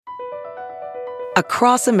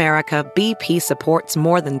Across America, BP supports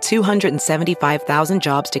more than 275,000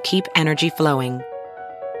 jobs to keep energy flowing.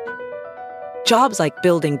 Jobs like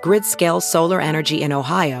building grid-scale solar energy in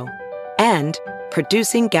Ohio and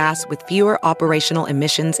producing gas with fewer operational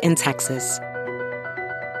emissions in Texas.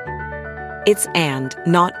 It's and,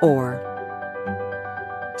 not or.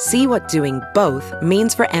 See what doing both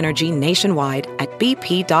means for energy nationwide at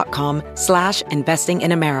bp.com/investing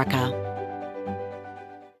in America.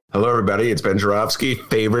 Hello, everybody. It's Ben Jarofsky.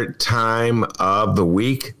 Favorite time of the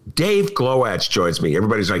week. Dave Glowacz joins me.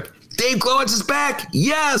 Everybody's like, Dave Glowacz is back.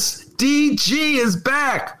 Yes, DG is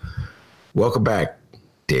back. Welcome back,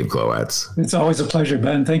 Dave Glowacz. It's always a pleasure,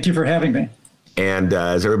 Ben. Thank you for having me. And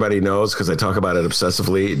as everybody knows, because I talk about it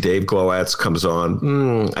obsessively, Dave Glowacz comes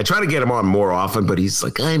on. I try to get him on more often, but he's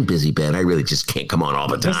like, I'm busy, Ben. I really just can't come on all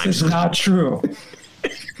the time. This is not true.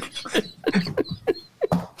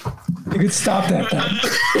 You could stop that, Ben.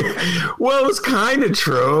 Well, it's kind of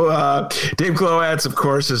true. Dave Glowacz, of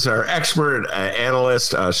course, is our expert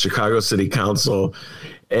analyst, Chicago City Council.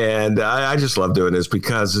 And I just love doing this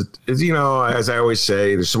because, you know, as I always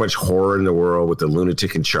say, there's so much horror in the world with the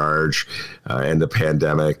lunatic in charge and the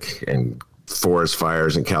pandemic and forest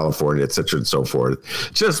fires in California, et cetera, and so forth.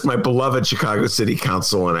 Just my beloved Chicago City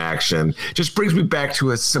Council in action just brings me back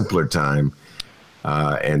to a simpler time.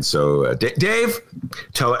 And so, Dave,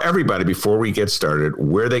 tell everybody before we get started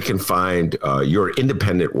where they can find your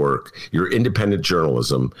independent work, your independent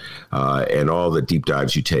journalism, and all the deep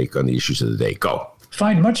dives you take on the issues of the day. Go.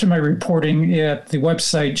 Find much of my reporting at the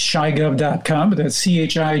website chigov.com, that's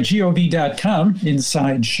chigov.com,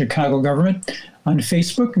 inside Chicago government. On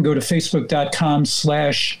Facebook, and go to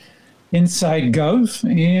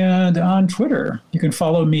facebook.com/InsideGov, and on Twitter. You can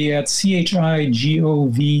follow me at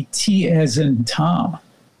CHIGOVT as in Tom.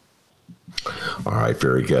 All right,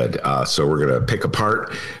 very good. So we're going to pick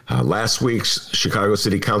apart last week's Chicago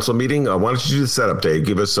City Council meeting. Why don't you do the setup, Dave?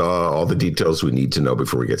 Give us all the details we need to know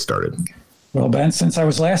before we get started. Well, Ben, since I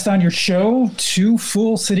was last on your show, 2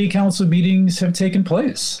 full city council meetings have taken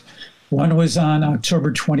place. One was on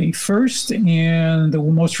October 21st, and the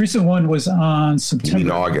most recent one was on September. You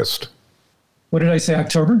mean August. What did I say,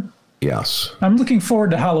 October? Yes. I'm looking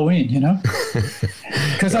forward to Halloween, you know,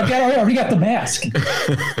 because I already got the mask.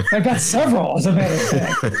 I've got several, as a matter of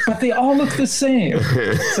fact, but they all look the same.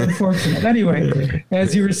 It's unfortunate. Anyway,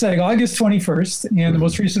 as you were saying, August 21st, and the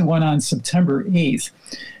most recent one on September 8th.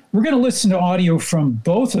 We're going to listen to audio from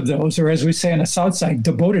both of those, or as we say on the South Side,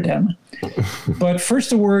 devoted them. But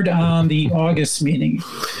first, a word on the August meeting.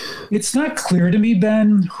 It's not clear to me,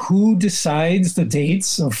 Ben, who decides the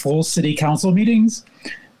dates of full city council meetings.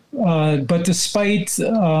 But despite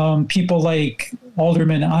people like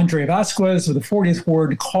Alderman Andre Vasquez of the 40th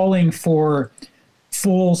Ward calling for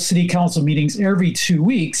full city council meetings every 2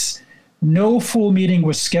 weeks, no full meeting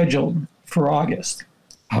was scheduled for August.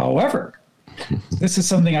 However, this is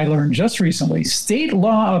something I learned just recently. State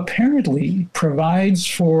law apparently provides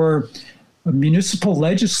for municipal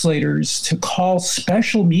legislators to call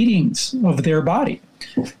special meetings of their body.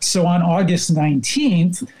 So on August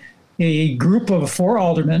 19th, a group of 4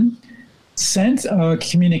 aldermen sent a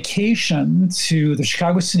communication to the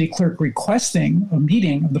Chicago City Clerk requesting a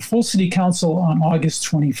meeting of the full city council on August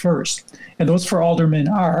 21st. And those 4 aldermen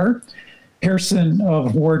are Pearson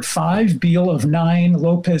of Ward 5, Beale of 9,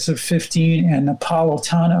 Lopez of 15, and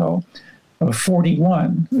Napolitano of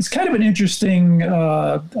 41. It's kind of an interesting,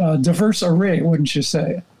 diverse array, wouldn't you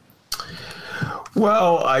say?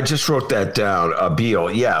 Well, I just wrote that down.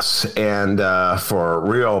 Beale, yes. And for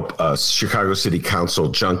real Chicago City Council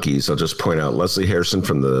junkies, I'll just point out Leslie Harrison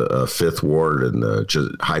from the 5th Ward in the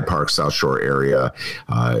Hyde Park South Shore area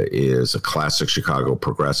is a classic Chicago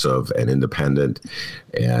progressive and independent.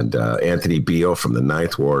 And Anthony Beale from the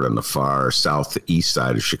 9th Ward on the far southeast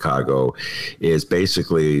side of Chicago is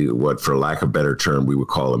basically what, for lack of a better term, we would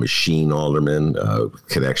call a machine alderman,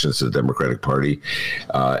 connections to the Democratic Party.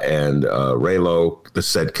 And RayLo, the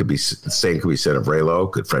same could be said of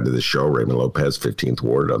RayLo, good friend of the show, Raymond Lopez, 15th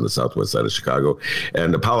Ward on the southwest side of Chicago.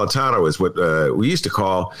 And Napolitano is what we used to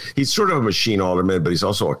call, he's sort of a machine alderman, but he's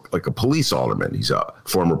also like a police alderman. He's a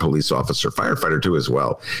former police officer, firefighter too as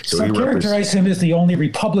well. So he characterize him as the only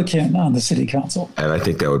Republican on the city council. And I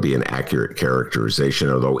think that would be an accurate characterization,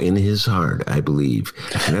 although in his heart, I believe,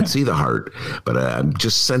 I cannot see the heart, but I'm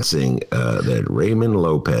just sensing that Raymond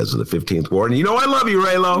Lopez of the 15th Ward, and you know I love you,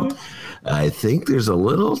 RayLo. I think there's a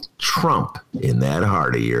little Trump in that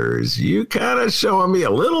heart of yours. You kind of showing me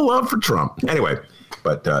a little love for Trump. Anyway,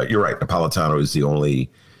 but you're right. Napolitano is the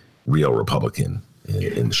only real Republican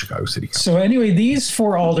in the Chicago City Council. So anyway, these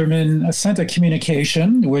 4 aldermen sent a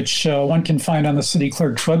communication, which one can find on the city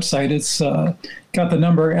clerk's website. It's got the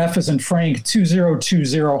number F as in Frank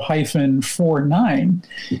 2020-49,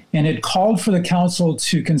 and it called for the council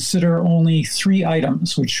to consider only 3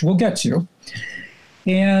 items, which we'll get to.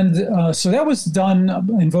 And so that was done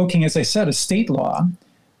invoking, as I said, a state law.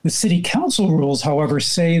 The city council rules, however,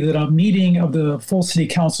 say that a meeting of the full city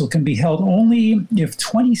council can be held only if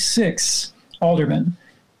 26 aldermen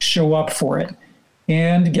show up for it.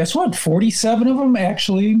 And guess what? 47 of them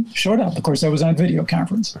actually showed up. Of course, that was on video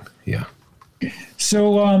conference. Yeah.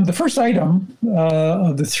 So the first item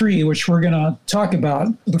of the 3, which we're going to talk about,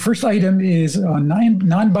 the first item is a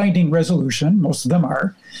non-binding resolution. Most of them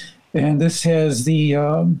are. And this has the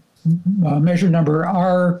measure number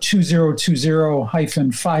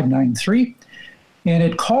R2020-593. And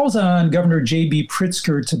it calls on Governor J.B.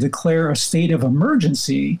 Pritzker to declare a state of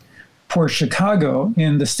emergency for Chicago.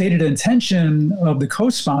 And the stated intention of the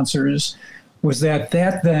co-sponsors was that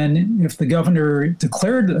then, if the governor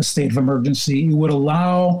declared a state of emergency, it would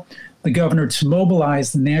allow the governor to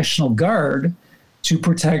mobilize the National Guard to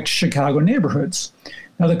protect Chicago neighborhoods.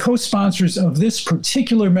 Now, the co-sponsors of this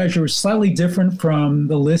particular measure is slightly different from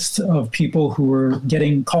the list of people who were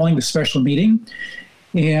calling the special meeting.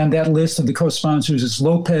 And that list of the co-sponsors is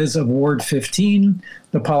Lopez of Ward 15,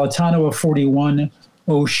 Napolitano of 41,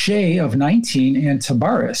 O'Shea of 19, and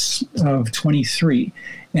Tabares of 23.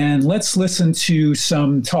 And let's listen to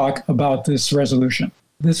some talk about this resolution.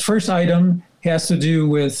 This first item has to do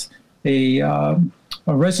with a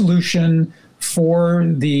resolution for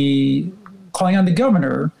calling on the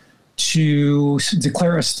governor to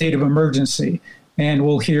declare a state of emergency. And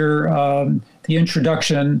we'll hear the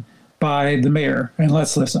introduction by the mayor. And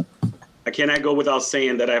let's listen. I cannot go without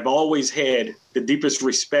saying that I've always had the deepest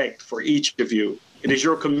respect for each of you. It is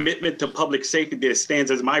your commitment to public safety that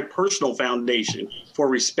stands as my personal foundation for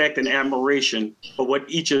respect and admiration for what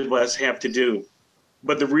each of us have to do.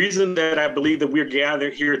 But the reason that I believe that we're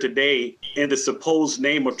gathered here today in the supposed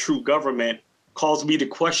name of true government calls me to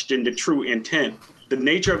question the true intent. The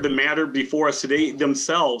nature of the matter before us today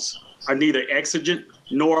themselves are neither exigent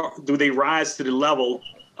nor do they rise to the level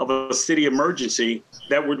of a city emergency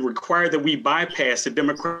that would require that we bypass the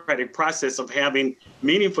democratic process of having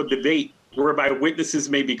meaningful debate whereby witnesses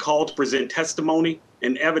may be called to present testimony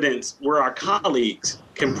and evidence where our colleagues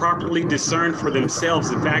can properly discern for themselves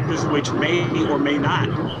the factors which may or may not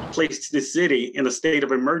place the city in a state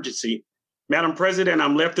of emergency. Madam President,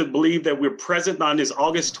 I'm left to believe that we're present on this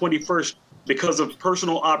August 21st because of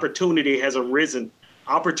personal opportunity has arisen,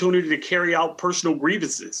 opportunity to carry out personal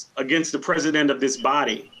grievances against the president of this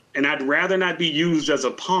body. And I'd rather not be used as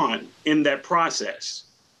a pawn in that process.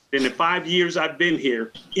 In the 5 years I've been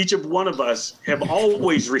here, each of one of us have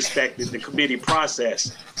always respected the committee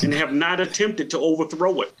process and have not attempted to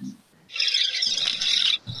overthrow it.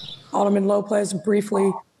 Alderman Lopez,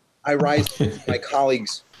 briefly. I rise with my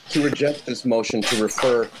colleagues to reject this motion to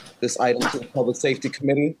refer this item to the Public Safety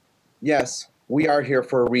Committee. Yes, we are here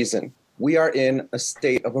for a reason. We are in a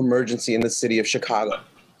state of emergency in the city of Chicago.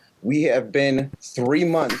 We have been 3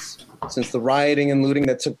 months since the rioting and looting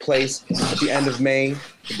that took place at the end of May,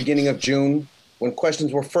 the beginning of June, when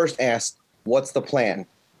questions were first asked, what's the plan?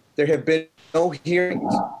 There have been no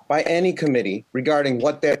hearings by any committee regarding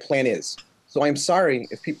what that plan is. So I'm sorry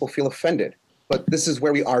if people feel offended, but this is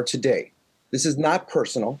where we are today. This is not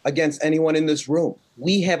personal against anyone in this room.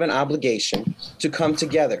 We have an obligation to come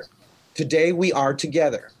together. Today we are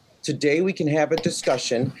together. Today we can have a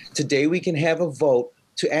discussion. Today we can have a vote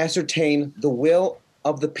to ascertain the will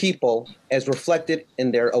of the people as reflected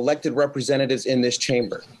in their elected representatives in this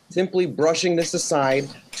chamber. Simply brushing this aside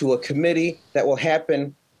to a committee that will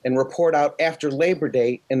happen and report out after Labor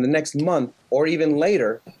Day in the next month or even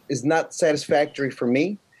later is not satisfactory for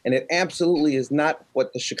me. And it absolutely is not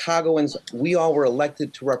what the Chicagoans we all were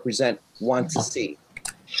elected to represent want to see.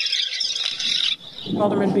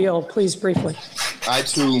 Alderman Beale, please briefly. I,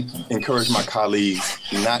 too, encourage my colleagues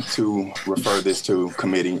not to refer this to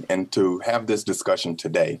committee and to have this discussion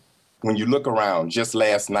today. When you look around, just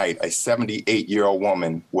last night, a 78-year-old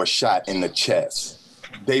woman was shot in the chest.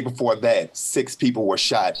 Day before that, 6 people were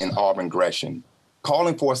shot in Auburn, Gresham.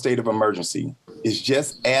 Calling for a state of emergency is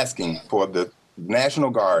just asking for the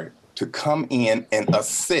National Guard to come in and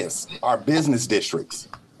assist our business districts.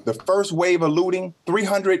 The first wave of looting,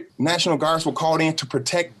 300 National Guards were called in to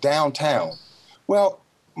protect downtown. Well,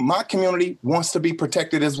 my community wants to be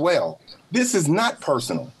protected as well. This is not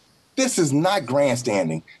personal. This is not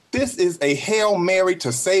grandstanding. This is a Hail Mary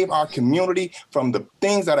to save our community from the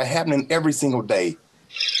things that are happening every single day.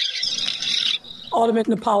 Alderman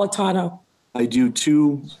Napolitano. I do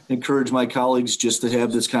too encourage my colleagues just to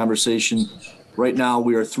have this conversation. Right now,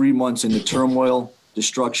 we are 3 months into turmoil,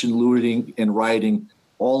 destruction, looting, and rioting.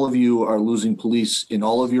 All of you are losing police in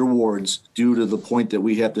all of your wards due to the point that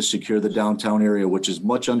we have to secure the downtown area, which is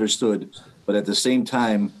much understood. But at the same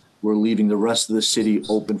time, we're leaving the rest of the city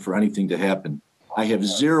open for anything to happen. I have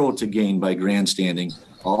zero to gain by grandstanding.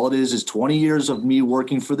 All it is 20 years of me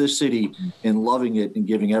working for this city and loving it and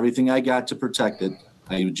giving everything I got to protect it.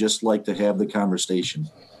 I would just like to have the conversation.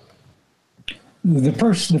 The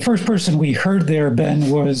first person we heard there, Ben,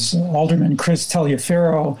 was Alderman Chris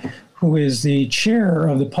Taliaferro, who is the chair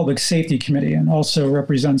of the Public Safety Committee and also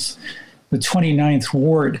represents the 29th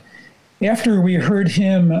Ward. After we heard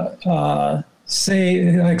him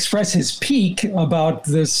express his pique about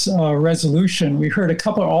this resolution, we heard a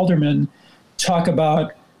couple of aldermen talk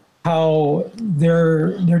about how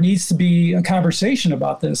there needs to be a conversation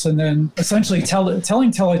about this, and then essentially telling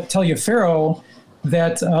Taliaferro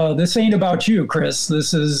that this ain't about you, Chris.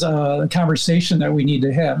 This is a conversation that we need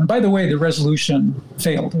to have. And by the way, the resolution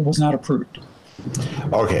failed. It was not approved.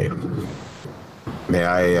 Okay. May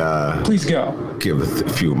I please go give a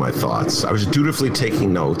few of my thoughts? I was dutifully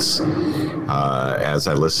taking notes as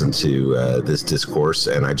I listened to this discourse,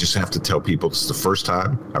 and I just have to tell people this is the first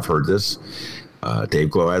time I've heard this. Dave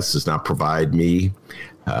Glowacz does not provide me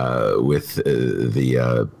with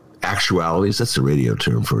the actualities. That's the radio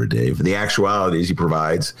term for it, Dave. The actualities he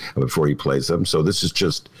provides before he plays them. So this is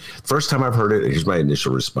just first time I've heard it. Here's my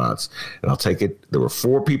initial response, and I'll take it. There were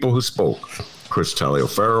 4 people who spoke: Chris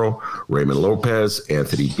Taliaferro, Raymond Lopez,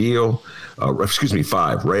 Anthony Beale, 5,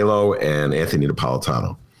 RayLo, and Anthony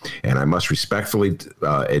Napolitano. And I must respectfully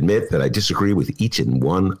admit that I disagree with each and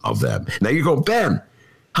one of them. Now you go, Ben,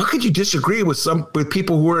 how could you disagree with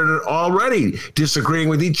people who are already disagreeing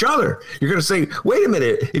with each other? You're going to say, wait a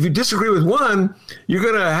minute, if you disagree with one, you're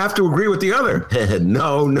going to have to agree with the other.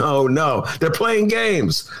 No. They're playing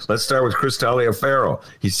games. Let's start with Chris Taliaferro.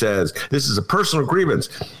 He says, this is a personal grievance,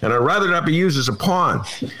 and I'd rather not be used as a pawn.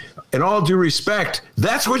 In all due respect,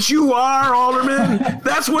 that's what you are, Alderman.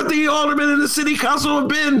 That's what the aldermen in the city council have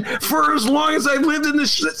been for as long as I've lived in the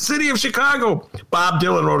city of Chicago. Bob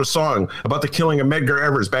Dylan wrote a song about the killing of Medgar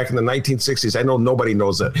Evers back in the 1960s. I know nobody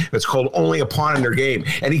knows it. It's called Only a Pawn in Their Game.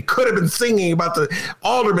 And he could have been singing about the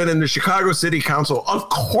aldermen in the Chicago City Council. Of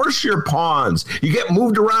course you're pawns. You get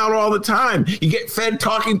moved around all the time. You get fed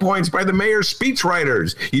talking points by the mayor's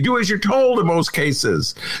speechwriters. You do as you're told in most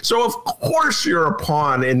cases. So of course you're a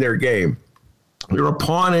pawn in their game. You're a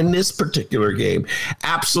pawn in this particular game.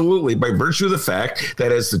 Absolutely, by virtue of the fact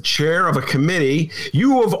that as the chair of a committee,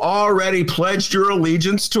 you have already pledged your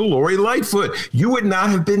allegiance to Lori Lightfoot. You would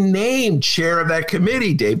not have been named chair of that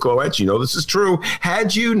committee, Dave Glowacz. You know this is true.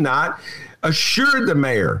 Had you not assured the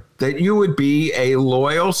mayor that you would be a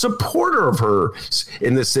loyal supporter of her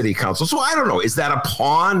in the city council. So I don't know, is that a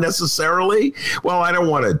pawn necessarily? Well, I don't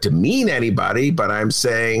want to demean anybody, but I'm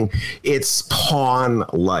saying it's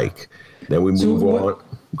pawn-like. Then we move on.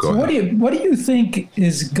 What do you think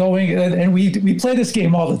is going, and we play this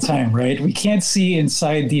game all the time, right? We can't see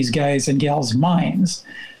inside these guys and gals' minds,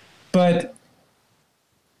 but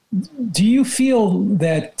do you feel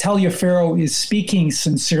that Taliaferro is speaking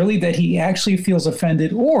sincerely, that he actually feels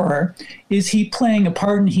offended, or is he playing a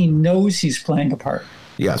part and he knows he's playing a part?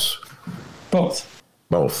 Yes. Both.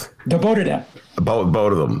 The both of them.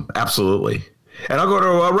 Both of them. Absolutely. And I'll go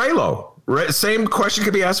to RayLo. Same question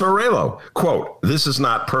could be asked for RayLo. Quote, this is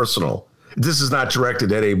not personal. This is not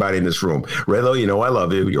directed at anybody in this room. RayLo, you know I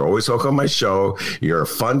love you. You're always welcome on my show. You're a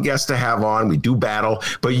fun guest to have on. We do battle.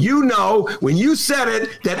 But you know, when you said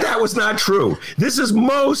it, that was not true. This is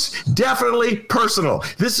most definitely personal.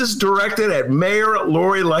 This is directed at Mayor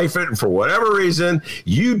Lori Lightfoot. And for whatever reason,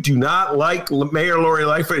 you do not like Mayor Lori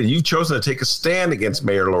Lightfoot, and you've chosen to take a stand against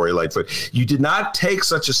Mayor Lori Lightfoot. You did not take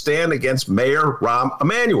such a stand against Mayor Rahm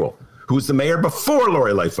Emanuel, who was the mayor before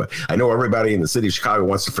Lori Lightfoot. I know everybody in the city of Chicago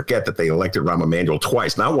wants to forget that they elected Rahm Emanuel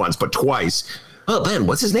twice, not once, but twice. Oh, Ben,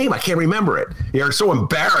 what's his name? I can't remember it. You're so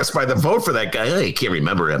embarrassed by the vote for that guy. I can't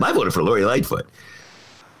remember him. I voted for Lori Lightfoot.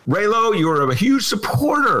 RayLo, you were a huge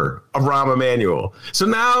supporter of Rahm Emanuel. So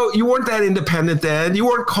now you weren't that independent then. You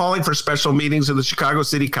weren't calling for special meetings of the Chicago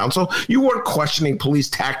City Council. You weren't questioning police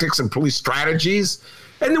tactics and police strategies.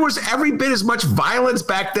 And there was every bit as much violence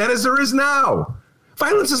back then as there is now.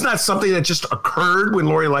 Violence is not something that just occurred when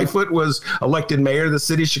Lori Lightfoot was elected mayor of the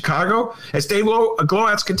city of Chicago. As Dave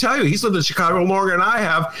Glowacz can tell you, he's lived in Chicago longer than I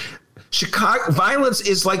have. Violence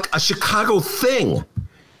is like a Chicago thing.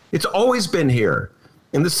 It's always been here.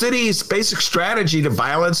 And the city's basic strategy to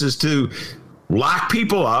violence is to lock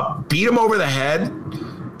people up, beat them over the head,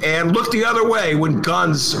 and look the other way when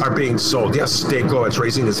guns are being sold. Yes, Dave Glowacz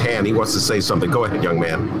raising his hand. He wants to say something. Go ahead, young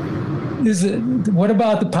man. What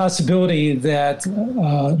about the possibility that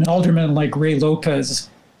an alderman like Ray Lopez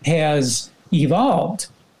has evolved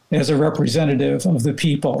as a representative of the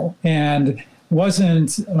people and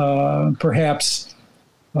wasn't perhaps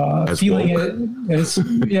feeling it as,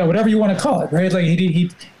 whatever you want to call it, right? Like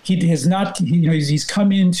he has not, he's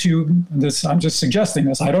come into this. I'm just suggesting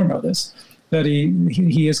this. I don't know this. That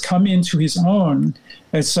he has come into his own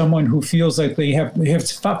as someone who feels like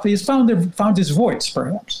he's found his voice,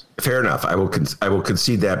 perhaps. Fair enough. I will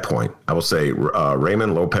concede that point. I will say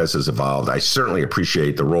Raymond Lopez has evolved. I certainly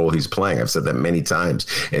appreciate the role he's playing. I've said that many times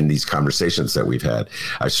in these conversations that we've had.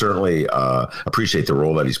 I certainly appreciate the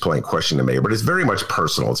role that he's playing, questioning the mayor, but it's very much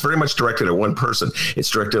personal. It's very much directed at one person. It's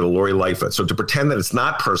directed at Lori Lightfoot. So to pretend that it's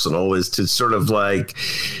not personal is to sort of like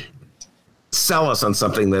sell us on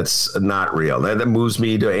something that's not real. That moves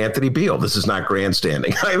me to Anthony Beale. This is not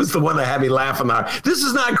grandstanding. I was the one that had me laughing. This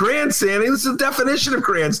is not grandstanding. This is the definition of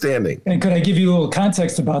grandstanding. And could I give you a little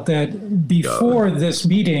context about that? Before this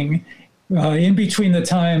meeting, in between the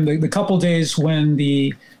time, the couple days when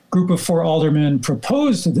the group of 4 aldermen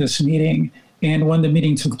proposed this meeting and when the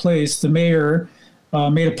meeting took place, the mayor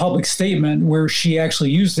made a public statement where she actually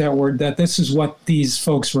used that word, that this is what these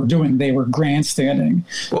folks were doing. They were grandstanding.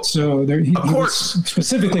 Well, so he was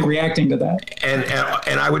specifically reacting to that. And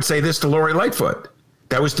I would say this to Lori Lightfoot.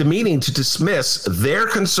 That was demeaning to dismiss their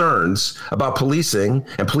concerns about policing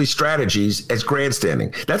and police strategies as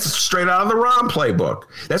grandstanding. That's straight out of the Rahm playbook.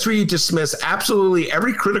 That's where you dismiss absolutely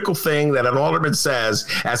every critical thing that an alderman says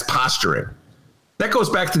as posturing. That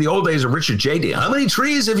goes back to the old days of Richard J.D. How many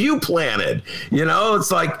trees have you planted?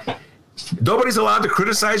 It's like nobody's allowed to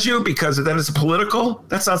criticize you because then it's political.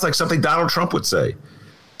 That sounds like something Donald Trump would say.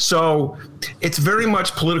 So it's very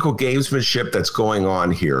much political gamesmanship that's going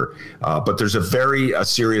on here. But there's a very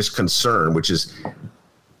serious concern, which is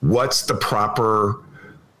what's the proper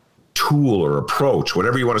tool or approach,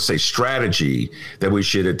 whatever you want to say, strategy that we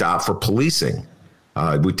should adopt for policing.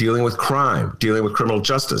 We're dealing with crime, dealing with criminal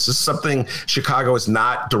justice. This is something Chicago has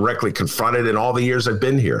not directly confronted in all the years I've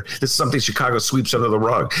been here. This is something Chicago sweeps under the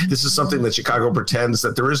rug. This is something that Chicago pretends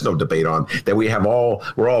that there is no debate on, that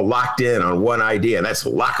we're all locked in on one idea, and that's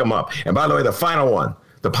lock them up. And by the way, the final one,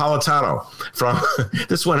 Napolitano from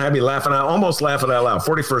this one had me almost laughing out loud.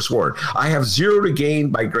 41st Ward. I have zero to gain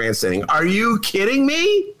by grandstanding. Are you kidding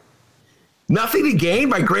me? Nothing to gain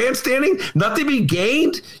by grandstanding? Nothing to be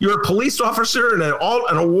gained? You're a police officer in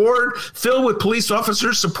an award filled with police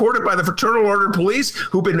officers supported by the Fraternal Order of Police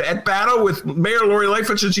who've been at battle with Mayor Lori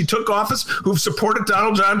Lightfoot since she took office, who've supported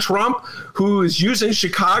Donald John Trump, who is using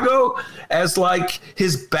Chicago as like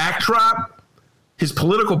his backdrop, his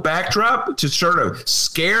political backdrop to sort of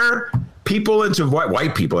scare people into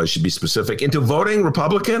white people, I should be specific, into voting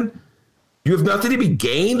Republican? You have nothing to be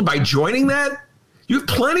gained by joining that? You have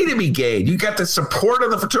plenty to be gained. You got the support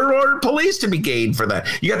of the Fraternal Order of Police to be gained for that.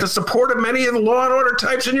 You got the support of many of the law and order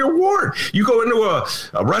types in your ward. You go into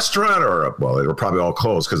a restaurant they were probably all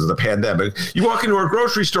closed because of the pandemic. You walk into a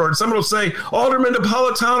grocery store and someone will say, Alderman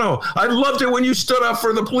Napolitano, I loved it when you stood up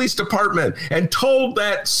for the police department and told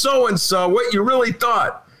that so-and-so what you really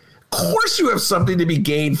thought. Of course you have something to be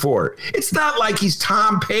gained for it. It's not like he's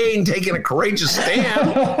Tom Paine taking a courageous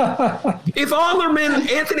stand. If Alderman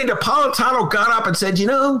Anthony Napolitano got up and said,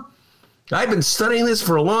 I've been studying this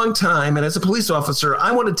for a long time, and as a police officer,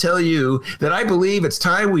 I want to tell you that I believe it's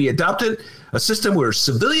time we adopted a system where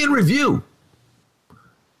civilian review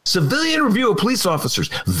of police officers,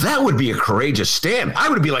 that would be a courageous stand. I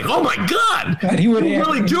would be like, oh my God, you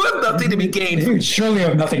really do have nothing to be gained. He would surely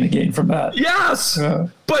have nothing to gain from that. Yes.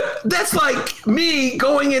 But that's like me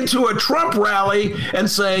going into a Trump rally and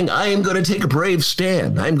saying, I am going to take a brave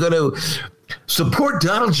stand. I'm going to support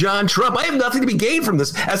Donald John Trump. I have nothing to be gained from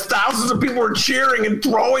this, as thousands of people are cheering and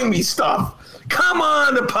throwing me stuff. Come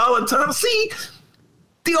on, Napolitano. See,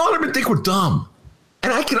 the aldermen think we're dumb.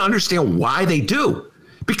 And I can understand why they do.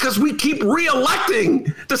 Because we keep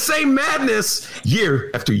re-electing the same madness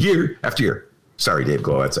year after year after year. Sorry, Dave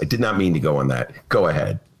Glowacz. I did not mean to go on that. Go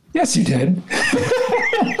ahead. Yes, you did.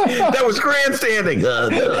 That was grandstanding.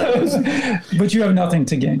 But you have nothing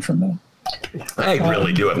to gain from that. I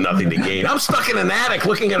really do have nothing to gain. I'm stuck in an attic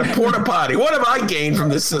looking at a porta potty. What have I gained from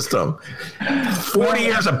this system? 40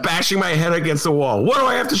 years of bashing my head against the wall. What do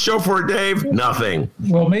I have to show for it, Dave? Nothing.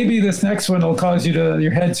 Well, maybe this next one will cause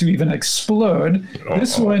your head to even explode.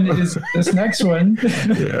 This next one.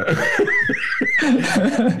 Yeah.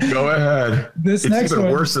 Go ahead. It's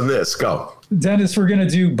even worse than this. Go. Dennis, we're going to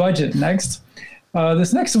do budget next.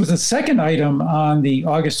 This next was the second item on the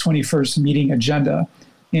August 21st meeting agenda.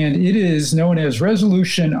 and it is known as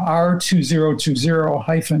Resolution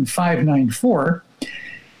R2020-594.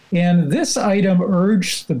 And this item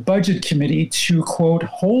urged the Budget Committee to, quote,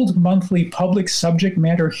 hold monthly public subject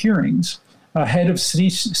matter hearings ahead of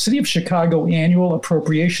City of Chicago annual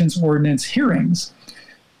appropriations ordinance hearings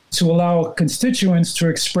to allow constituents to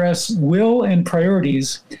express will and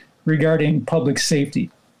priorities regarding public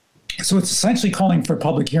safety. So it's essentially calling for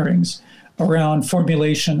public hearings around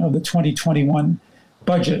formulation of the 2021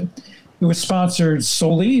 budget. It was sponsored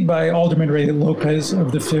solely by Alderman RayLo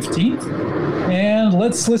of the 15th. And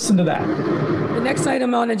let's listen to that. The next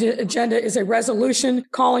item on the agenda is a resolution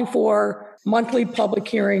calling for monthly public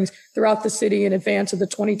hearings throughout the city in advance of the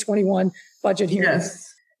 2021 budget hearings.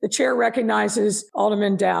 Yes. The chair recognizes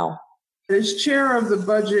Alderman Dowell. As chair of the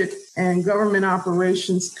Budget and Government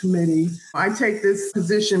Operations Committee, I take this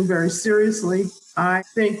position very seriously. I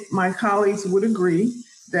think my colleagues would agree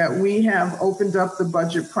that we have opened up the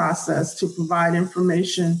budget process to provide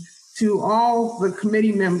information to all the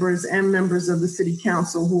committee members and members of the City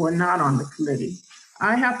Council who are not on the committee.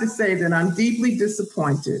 I have to say that I'm deeply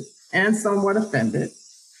disappointed and somewhat offended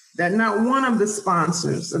that not one of the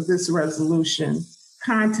sponsors of this resolution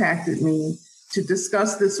contacted me to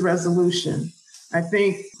discuss this resolution. I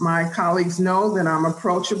think my colleagues know that I'm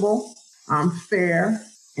approachable, I'm fair,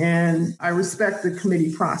 and I respect the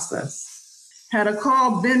committee process. Had a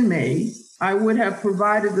call been made, I would have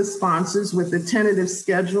provided the sponsors with the tentative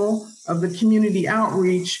schedule of the community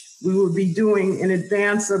outreach we would be doing in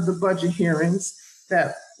advance of the budget hearings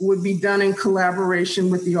that would be done in collaboration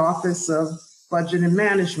with the Office of Budget and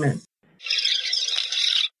Management.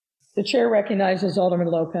 The chair recognizes Alderman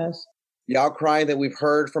Lopez. The outcry that we've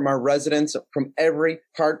heard from our residents from every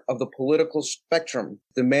part of the political spectrum,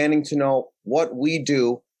 demanding to know what we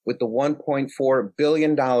do with the $1.4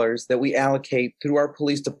 billion that we allocate through our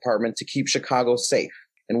police department to keep Chicago safe.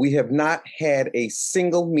 And we have not had a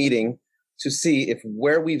single meeting to see if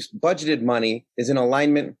where we've budgeted money is in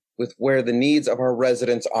alignment with where the needs of our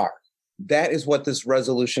residents are. That is what this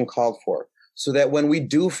resolution called for, so that when we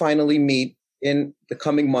do finally meet in the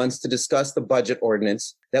coming months to discuss the budget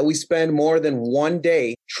ordinance, that we spend more than one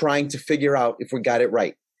day trying to figure out if we got it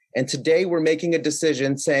right. And today we're making a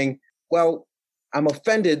decision saying, well, I'm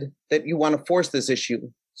offended that you want to force this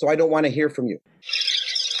issue, so I don't want to hear from you.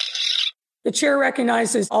 The chair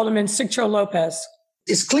recognizes Alderman Sigcho Lopez.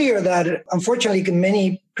 It's clear that, unfortunately, in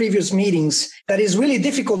many previous meetings, that it's really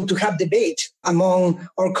difficult to have debate among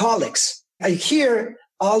our colleagues. I hear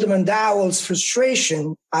Alderman Dowell's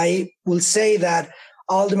frustration. I will say that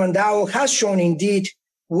Alderman Dowell has shown indeed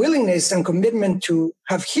willingness and commitment to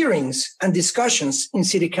have hearings and discussions in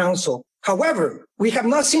City Council. However, we have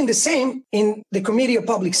not seen the same in the Committee of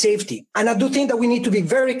Public Safety. And I do think that we need to be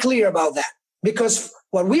very clear about that, because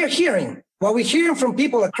what we're hearing from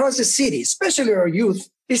people across the city, especially our youth,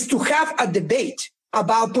 is to have a debate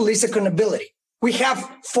about police accountability. We have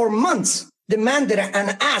for months demanded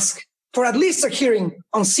and asked for at least a hearing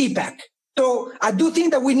on CPAC. So I do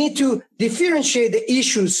think that we need to differentiate the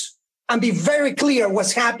issues and be very clear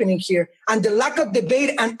what's happening here and the lack of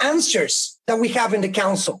debate and answers that we have in the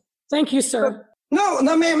council. Thank you, sir. No,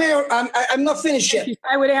 Mayor, I'm not finished yet.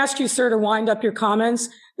 I would ask you, sir, to wind up your comments.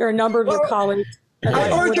 There are a number of your colleagues.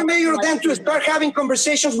 I urge you, Mayor, then to start having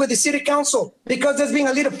conversations with the City Council, because there's been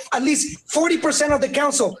at least 40% of the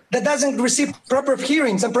council that doesn't receive proper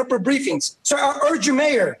hearings and proper briefings. So I urge you,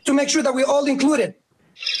 Mayor, to make sure that we all included.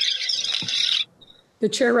 The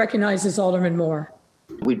chair recognizes Alderman Moore.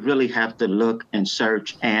 We really have to look and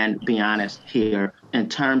search and be honest here in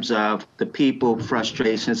terms of the people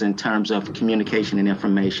frustrations, in terms of communication and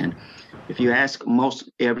information. If you ask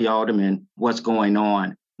most every alderman what's going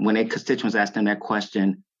on, when a constituents ask them that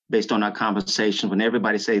question based on our conversations, when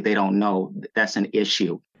everybody say they don't know, that's an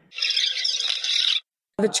issue.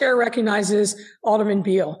 The chair recognizes Alderman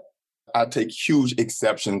Beale. I take huge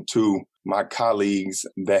exception to my colleagues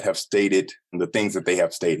that have stated the things that they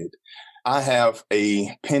have stated. I have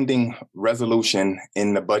a pending resolution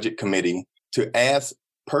in the Budget Committee to ask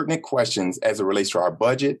pertinent questions as it relates to our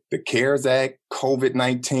budget, the CARES Act,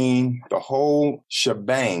 COVID-19, the whole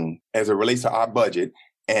shebang as it relates to our budget.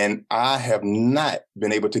 And I have not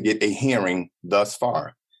been able to get a hearing thus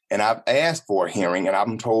far. And I've asked for a hearing, and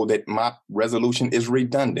I'm told that my resolution is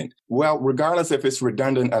redundant. Well, regardless if it's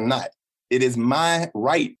redundant or not, It is my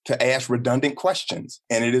right to ask redundant questions,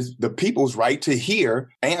 and it is the people's right to hear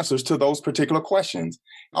answers to those particular questions.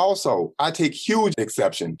 Also, I take huge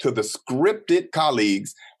exception to the scripted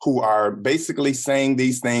colleagues who are basically saying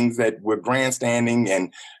these things that we're grandstanding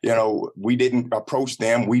and, we didn't approach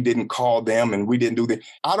them, we didn't call them, and we didn't do that.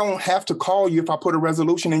 I don't have to call you if I put a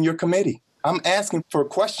resolution in your committee. I'm asking for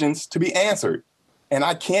questions to be answered, and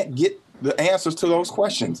I can't get the answers to those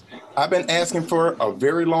questions. I've been asking for a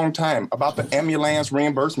very long time about the ambulance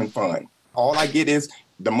reimbursement fund. All I get is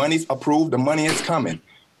the money's approved, the money is coming.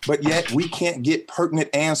 But yet we can't get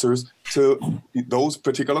pertinent answers to those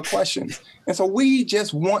particular questions. And so we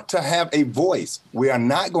just want to have a voice. We are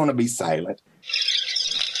not going to be silent.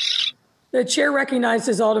 The chair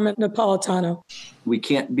recognizes Alderman Napolitano. We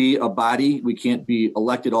can't be a body. We can't be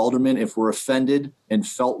elected aldermen if we're offended and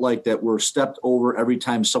felt like that we're stepped over every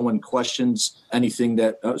time someone questions anything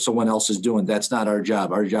that someone else is doing. That's not our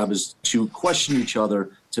job. Our job is to question each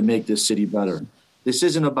other to make this city better. This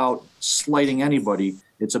isn't about slighting anybody.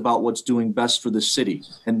 It's about what's doing best for the city.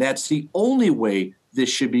 And that's the only way this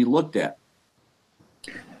should be looked at.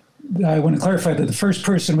 I want to clarify that the first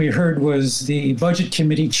person we heard was the Budget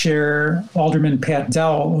Committee Chair, Alderman Pat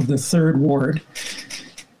Dowell of the 3rd Ward.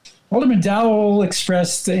 Alderman Dowell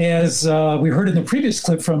expressed, as we heard in the previous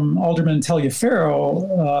clip from Alderman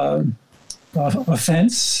Taliaferro,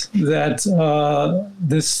 offense that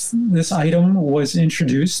this item was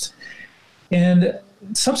introduced. And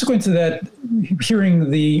subsequent to that, hearing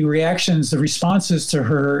the reactions, the responses to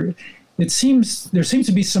her, there seems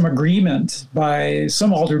to be some agreement by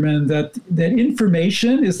some aldermen that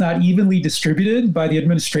information is not evenly distributed by the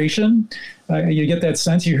administration. You get that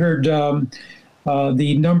sense. You heard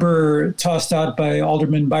the number tossed out by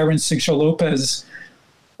Alderman Byron Lopez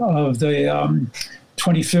of the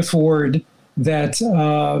 25th Ward, that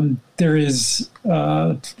there is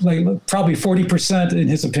probably 40%, in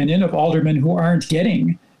his opinion, of aldermen who aren't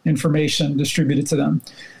getting information distributed to them.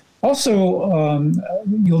 Also,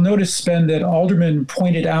 you'll notice, Ben, that Alderman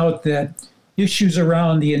pointed out that issues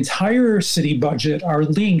around the entire city budget are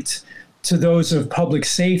linked to those of public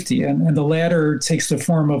safety, and the latter takes the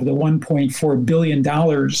form of the $1.4 billion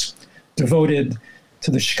devoted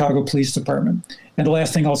to the Chicago Police Department. And the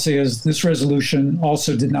last thing I'll say is this resolution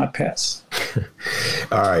also did not pass.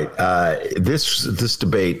 All right. This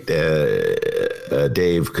debate,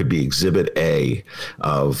 Dave, could be Exhibit A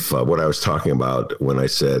of what I was talking about when I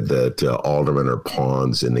said that aldermen are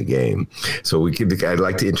pawns in the game. So I'd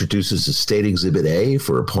like to introduce this as State Exhibit A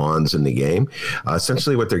for pawns in the game.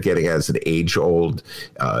 Essentially what they're getting at is an age-old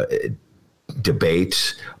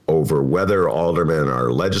debate over whether aldermen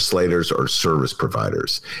are legislators or service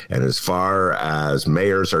providers. And as far as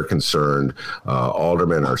mayors are concerned,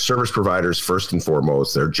 aldermen are service providers first and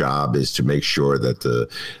foremost. Their job is to make sure that the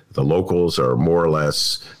locals are more or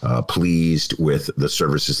less pleased with the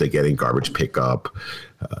services they get in garbage pickup,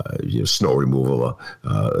 snow removal,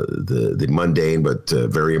 the mundane but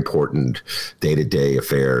very important day-to-day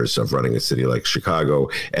affairs of running a city like Chicago.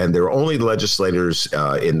 And they're only legislators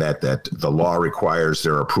in that the law requires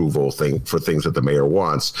their approval for things that the mayor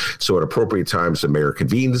wants. So at appropriate times, the mayor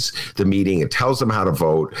convenes the meeting and tells them how to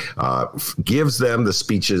vote, gives them the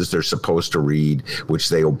speeches they're supposed to read, which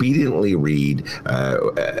they obediently read,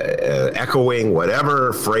 echoing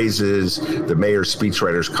whatever phrases the mayor's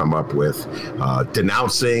speechwriters come up with,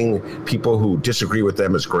 denouncing people who disagree with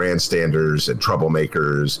them as grandstanders and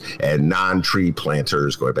troublemakers and non-tree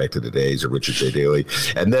planters, going back to the days of Richard J. Daley.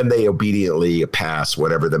 And then they obediently pass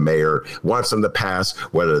whatever the mayor wants them to pass,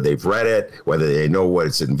 whether they've read it, whether they know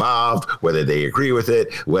what's involved, whether they agree with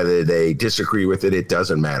it, whether they disagree with it, it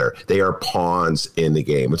doesn't matter. They are pawns in the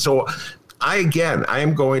game. And so I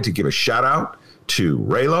am going to give a shout out to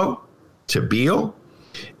RayLo, to Beale,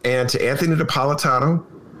 and to Anthony Napolitano.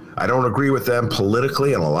 I don't agree with them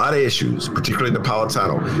politically on a lot of issues, particularly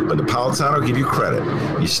Napolitano. But Napolitano, give you credit.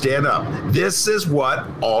 You stand up. This is what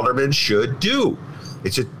aldermen should do.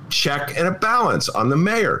 It's a check and a balance on the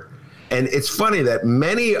mayor. And it's funny that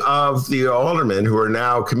many of the aldermen who are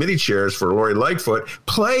now committee chairs for Lori Lightfoot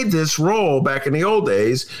played this role back in the old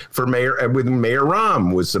days for mayor, when Mayor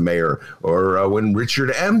Rahm was the mayor, or when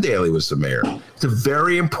Richard M. Daley was the mayor. It's a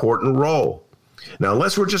very important role. Now,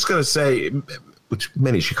 unless we're just going to say, which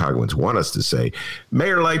many Chicagoans want us to say,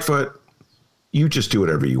 Mayor Lightfoot, you just do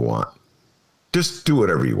whatever you want. Just do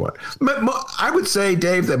whatever you want. I would say,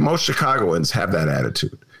 Dave, that most Chicagoans have that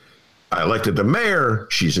attitude. I elected the mayor,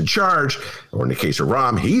 she's in charge. Or in the case of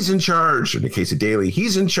Rahm, he's in charge. In the case of Daley,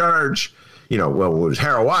 he's in charge.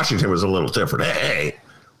 Harold Washington was a little different. Hey,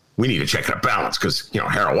 we need to check and balance because,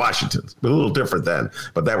 Harold Washington's a little different then.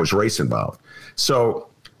 But that was race involved. So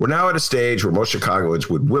We're now at a stage where most Chicagoans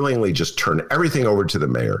would willingly just turn everything over to the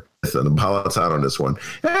mayor. The Napolitano on this one.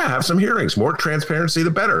 Yeah, have some hearings. More transparency, the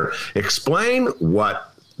better. Explain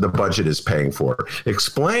what the budget is paying for.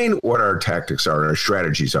 Explain what our tactics are and our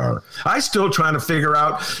strategies are. I'm still trying to figure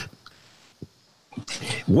out,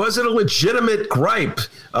 was it a legitimate gripe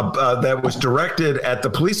that was directed at the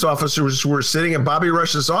police officers who were sitting in Bobby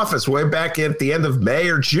Rush's office way back at the end of May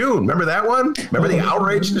or June? Remember that one? Remember the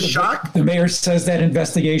outrage, the shock? The mayor says that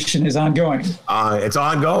investigation is ongoing. It's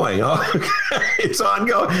ongoing. Oh, it's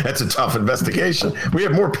ongoing. That's a tough investigation. We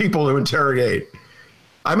have more people to interrogate.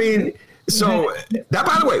 I mean, so that,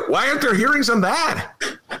 by the way, why aren't there hearings on that?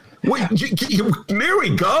 There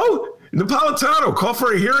we go. Napolitano, call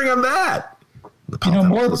for a hearing on that.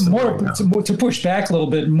 More to push back a little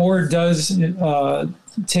bit. Moore does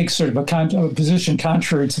take sort of a position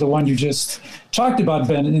contrary to the one you just talked about,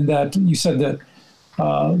 Ben, in that you said that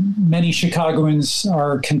many Chicagoans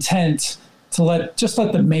are content to let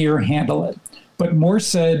the mayor handle it. But Moore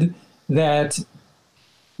said that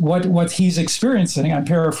what he's experiencing, I'm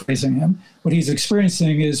paraphrasing him, what he's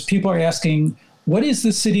experiencing is people are asking, what is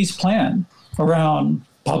the city's plan around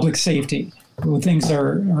public safety?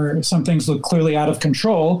 Some things look clearly out of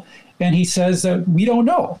control, and he says that we don't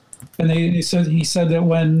know. And he said that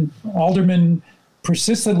when aldermen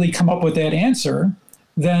persistently come up with that answer,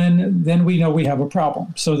 then we know we have a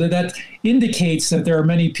problem. So that indicates that there are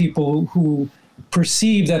many people who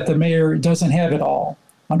perceive that the mayor doesn't have it all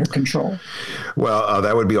under control. Well,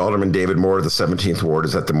 that would be Alderman David Moore of the 17th Ward.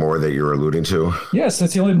 Is that the Moore that you're alluding to? Yes,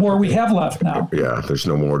 that's the only Moore we have left now. Yeah, there's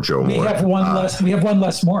no more Joe Moore. We have one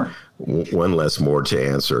less Moore. One less Moore to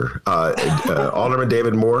answer. Alderman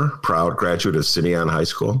David Moore, proud graduate of Simeon High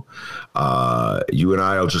School. You and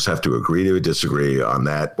I will just have to agree to disagree on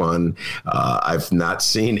that one. I've not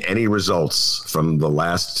seen any results from the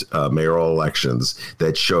last mayoral elections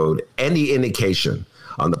that showed any indication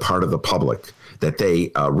on the part of the public that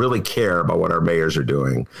they really care about what our mayors are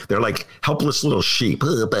doing. They're like helpless little sheep.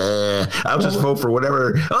 I'll just vote for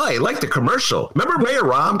whatever. Oh, I like the commercial. Remember Mayor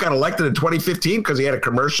Rahm got elected in 2015 because he had a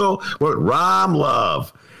commercial? What Rahm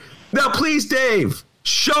love. Now, please, Dave,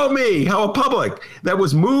 show me how a public that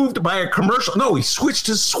was moved by a commercial. No, he switched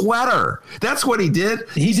his sweater. That's what he did.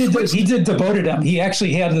 He did devoted him. He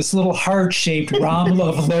actually had this little heart-shaped Rahm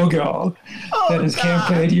Love logo that his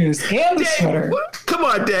campaign used, and the sweater. Come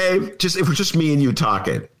on, Dave. If it was just me and you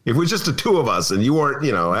talking, if it was just the two of us and you weren't,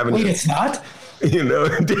 having. Wait, it's not.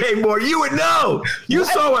 Dave Moore, you would know. You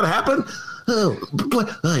saw what happened. Oh,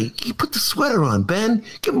 he put the sweater on, Ben.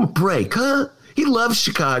 Give him a break, huh? He loves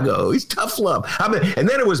Chicago. He's tough love. And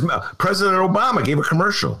then it was President Obama gave a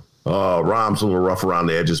commercial. Oh, Rahm's a little rough around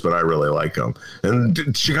the edges, but I really like him.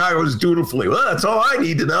 And Chicago's dutifully. Well, that's all I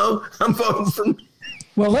need to know. I'm voting for me.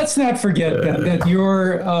 Well, let's not forget that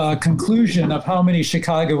your conclusion of how many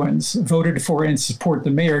Chicagoans voted for and support the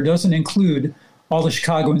mayor doesn't include all the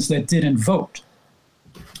Chicagoans that didn't vote.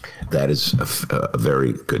 That is a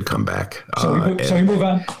very good comeback. So we move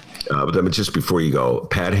on. But just before you go,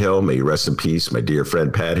 Pat Hill, may you rest in peace. My dear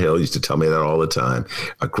friend Pat Hill used to tell me that all the time.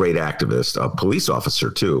 A great activist, a police officer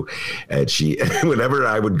too. And she, whenever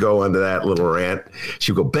I would go onto that little rant,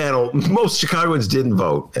 she would go, Ben, most Chicagoans didn't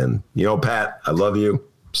vote. And, Pat, I love you.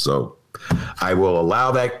 So I will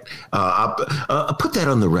allow that. I'll put that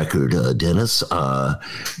on the record, Dennis.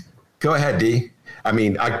 Go ahead, D. I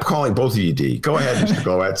mean, I'm calling both of you D. Go ahead, Mr.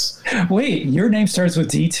 Glowacz. Wait, your name starts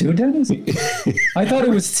with D too, Dennis? I thought it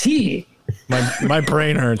was T. My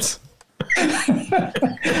brain hurts.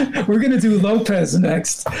 We're going to do Lopez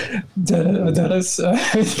next, Dennis,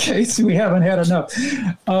 in case we haven't had enough.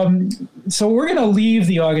 So we're going to leave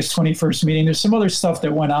the August 21st meeting. There's some other stuff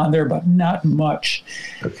that went on there, but not much.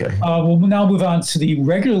 Okay. We'll now move on to the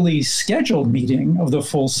regularly scheduled meeting of the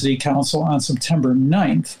full city council on September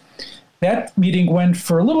 9th. That meeting went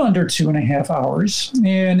for a little under 2.5 hours,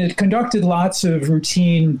 and it conducted lots of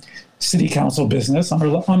routine city council business,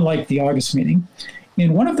 unlike the August meeting.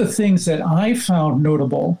 And one of the things that I found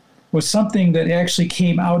notable was something that actually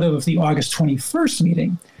came out of the August 21st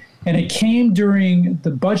meeting, and it came during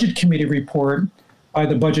the Budget Committee report by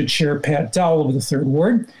the Budget Chair, Pat Dowell of the 3rd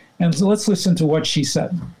Ward. And so let's listen to what she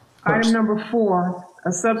said. Item number 4.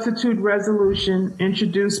 A substitute resolution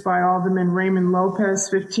introduced by Alderman Raymond Lopez,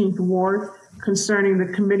 15th Ward, concerning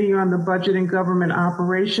the Committee on the Budget and Government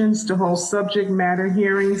Operations to hold subject matter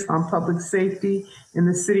hearings on public safety in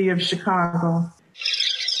the city of Chicago.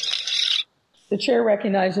 The chair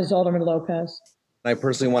recognizes Alderman Lopez. I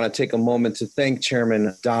personally want to take a moment to thank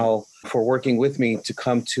Chairman Dowell for working with me to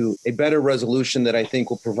come to a better resolution that I think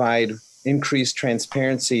will provide increased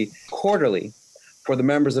transparency quarterly for the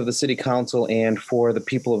members of the city council and for the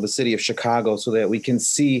people of the city of Chicago so that we can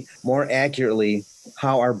see more accurately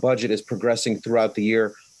how our budget is progressing throughout the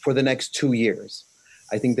year for the next 2 years.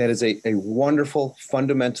 I think that is a wonderful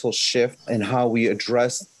fundamental shift in how we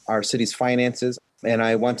address our city's finances. And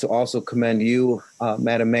I want to also commend you,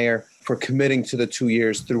 Madam Mayor, for committing to the 2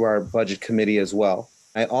 years through our budget committee as well.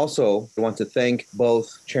 I also want to thank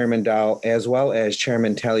both Chairman Dowell as well as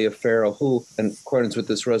Chairman Taliaferro, who, in accordance with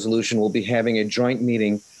this resolution, will be having a joint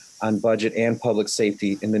meeting on budget and public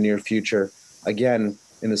safety in the near future, again,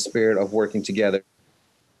 in the spirit of working together.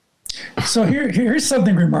 So here's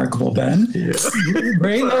something remarkable, Ben.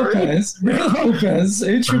 Ray Lopez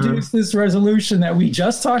introduced this resolution that we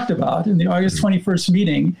just talked about in the August 21st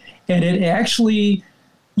meeting, and it actually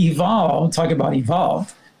evolved,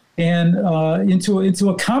 and into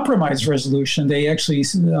a compromise resolution. They actually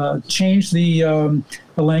changed the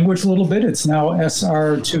language a little bit. It's now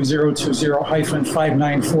SR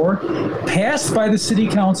 2020-594, passed by the City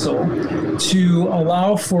Council to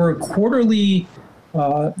allow for quarterly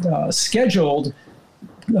scheduled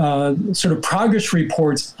sort of progress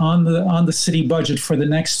reports on the city budget for the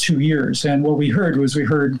next 2 years. And what we heard Ray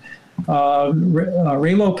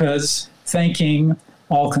Lopez thanking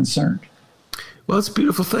all concerned. Well, it's a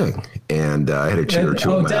beautiful thing. And I had a cheer or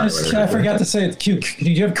two. Oh, Dennis, I forgot to say it. Did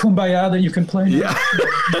you have Kumbaya that you can play? Yeah,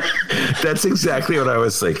 that's exactly what I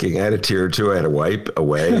was thinking. I had a tear or two. I had to wipe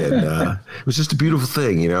away. And it was just a beautiful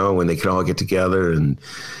thing, when they could all get together and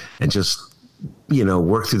just,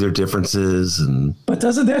 work through their differences. But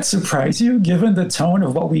doesn't that surprise you, given the tone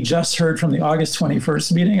of what we just heard from the August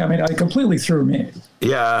 21st meeting? I mean, it completely threw me.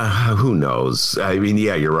 Yeah, who knows? I mean,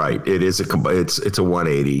 yeah, you're right. It is it's a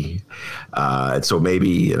 180. And so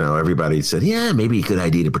maybe, everybody said, yeah, maybe a good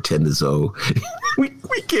idea to pretend as though we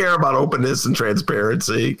care about openness and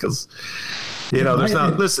transparency because, there's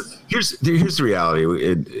not, listen, here's the reality.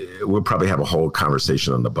 We'll probably have a whole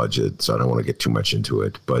conversation on the budget, so I don't want to get too much into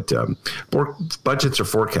it. But budgets are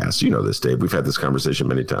forecasts. You know this, Dave. We've had this conversation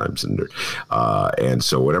many times. And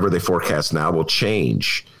so whatever they forecast now will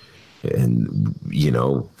change. And,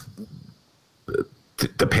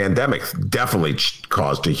 the pandemic definitely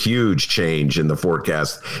caused a huge change in the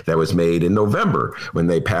forecast that was made in November when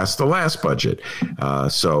they passed the last budget.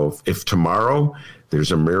 So if tomorrow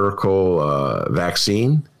there's a miracle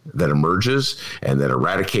vaccine that emerges and that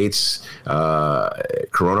eradicates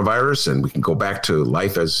coronavirus, and we can go back to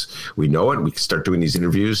life as we know it. We can start doing these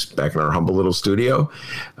interviews back in our humble little studio,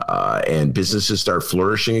 and businesses start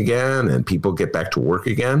flourishing again, and people get back to work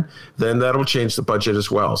again. Then that'll change the budget as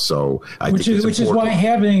well. So which is why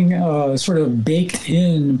having sort of baked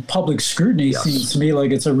in public scrutiny seems to me like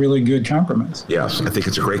it's a really good compromise. Yes, I think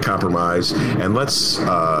it's a great compromise, and let's.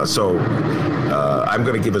 I'm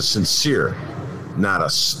going to give a sincere, not a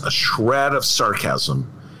shred of sarcasm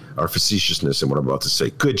or facetiousness in what I'm about to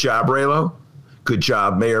say. Good job, RayLo. Good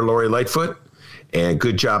job, Mayor Lori Lightfoot. And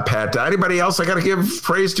good job, Pat. Anybody else I got to give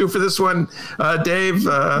praise to for this one, Dave?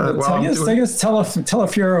 I guess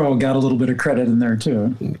Taliaferro got a little bit of credit in there,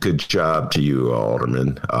 too. Good job to you,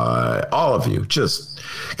 Alderman. All of you.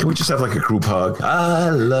 Can we just have like a group hug? I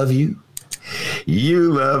love you.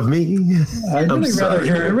 You love me. I'd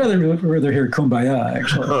really rather hear Kumbaya,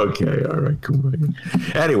 actually. Okay, all right,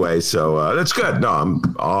 Kumbaya. Anyway, so that's good. No,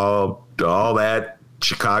 I'm all that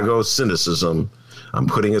Chicago cynicism I'm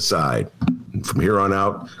putting aside. From here on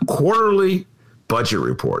out, quarterly budget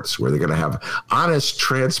reports where they're going to have honest,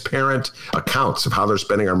 transparent accounts of how they're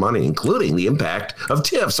spending our money, including the impact of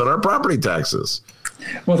TIFs on our property taxes.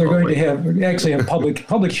 Well, they're going to have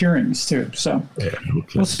public hearings too. So, okay.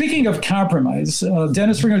 Well, speaking of compromise,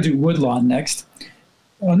 Dennis, we're going to do Woodlawn next.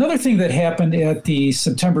 Another thing that happened at the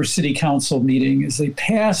September City Council meeting is they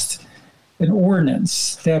passed an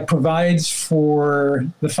ordinance that provides for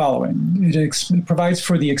the following. It provides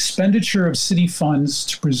for the expenditure of city funds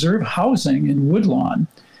to preserve housing in Woodlawn,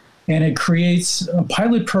 and it creates a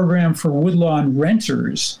pilot program for Woodlawn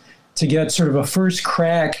renters to get sort of a first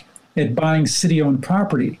crack at buying city-owned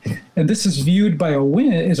property. And this is viewed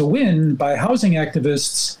as a win by housing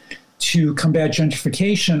activists to combat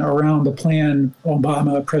gentrification around the planned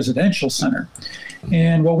Obama Presidential Center.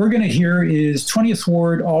 And what we're going to hear is 20th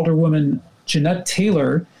Ward Alderwoman Jeanette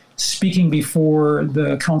Taylor speaking before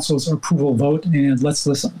the council's approval vote, and let's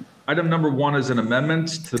listen. Item number 1 is an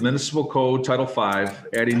amendment to the Municipal Code Title 5,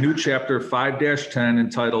 adding new chapter 5-10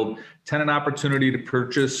 entitled Tenant Opportunity to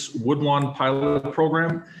Purchase Woodlawn Pilot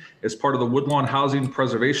Program as part of the Woodlawn Housing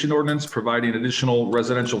Preservation Ordinance, providing additional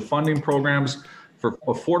residential funding programs for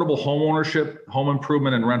affordable home ownership, home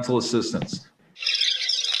improvement, and rental assistance.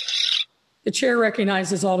 The chair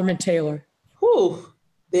recognizes Alderman Taylor. Whew.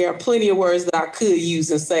 There are plenty of words that I could use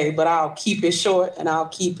and say, but I'll keep it short and I'll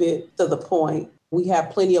keep it to the point. We have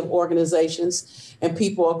plenty of organizations and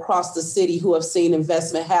people across the city who have seen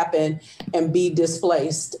investment happen and be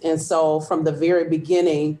displaced. And so from the very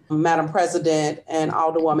beginning, Madam President and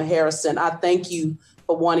Alderwoman Harrison, I thank you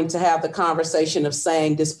for wanting to have the conversation of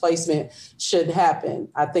saying displacement shouldn't happen.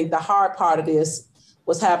 I think the hard part of this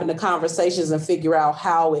was having the conversations and figure out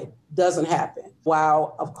how it doesn't happen.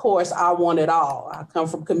 While, of course, I want it all. I come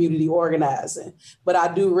from community organizing, but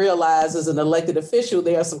I do realize as an elected official,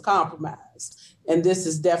 there's some compromise. And this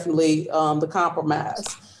is definitely the compromise.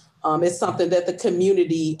 It's something that the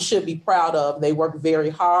community should be proud of. They work very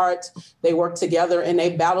hard, they work together, and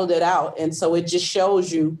they battled it out. And so it just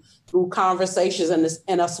shows you through conversations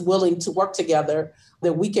and us willing to work together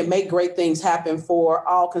that we can make great things happen for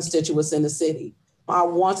all constituents in the city. I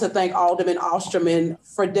want to thank Alderman Osterman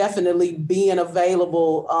for definitely being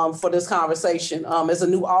available for this conversation. As a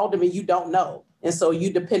new alderman, you don't know. And so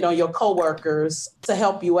you depend on your coworkers to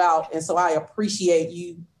help you out. And so I appreciate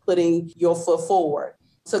you putting your foot forward.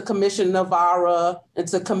 To Commissioner Navarra and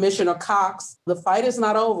to Commissioner Cox, the fight is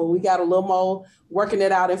not over. We got a little more working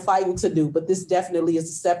it out and fighting to do, but this definitely is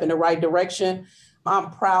a step in the right direction. I'm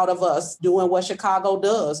proud of us doing what Chicago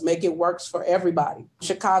does, make it works for everybody.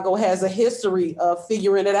 Chicago has a history of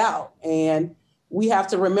figuring it out. And we have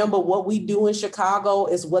to remember what we do in Chicago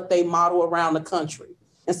is what they model around the country.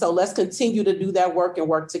 And so let's continue to do that work and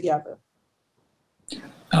work together.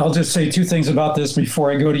 I'll just say two things about this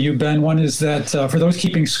before I go to you, Ben. One is that for those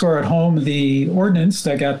keeping score at home, the ordinance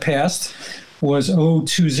that got passed was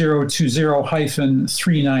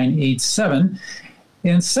 02020-3987.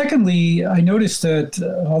 And secondly, I noticed that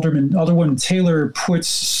Alderwoman Taylor puts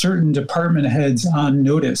certain department heads on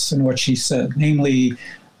notice in what she said, namely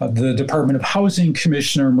the Department of Housing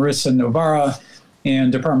Commissioner Marissa Novara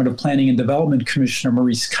and Department of Planning and Development Commissioner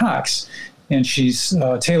Maurice Cox. And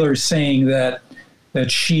Taylor's saying that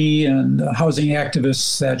she and the housing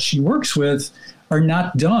activists that she works with are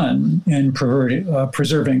not done in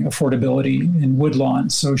preserving affordability in Woodlawn.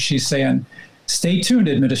 So she's saying, stay tuned,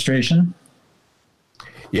 administration.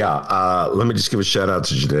 Yeah, let me just give a shout out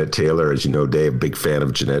to Jeanette Taylor. As you know, Dave, big fan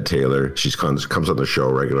of Jeanette Taylor. She comes on the show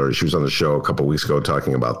regularly. She was on the show a couple of weeks ago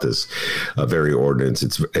talking about this very ordinance.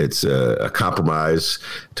 It's a compromise,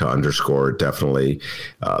 to underscore it, definitely.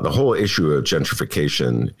 The whole issue of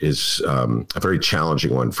gentrification is a very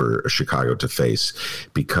challenging one for Chicago to face,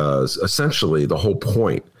 because essentially the whole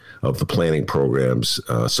point of the planning programs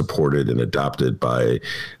supported and adopted by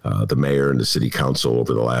the mayor and the city council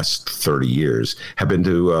over the last 30 years have been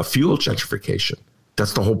to fuel gentrification.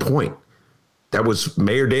 That's the whole point. That was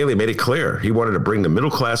Mayor Daley made it clear. He wanted to bring the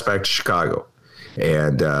middle class back to Chicago.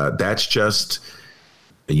 And that's just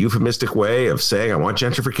a euphemistic way of saying, I want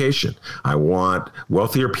gentrification. I want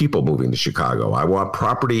wealthier people moving to Chicago. I want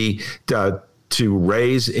property to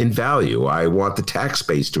raise in value. I want the tax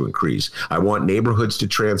base to increase. I want neighborhoods to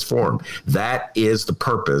transform. That is the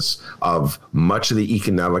purpose of much of the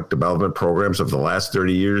economic development programs of the last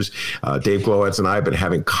 30 years. Dave Glowacz and I have been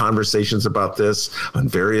having conversations about this on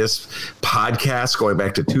various podcasts going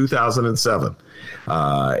back to 2007.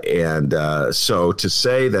 So to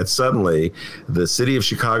say that suddenly the city of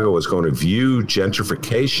Chicago is going to view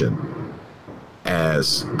gentrification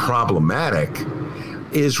as problematic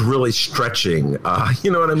is really stretching,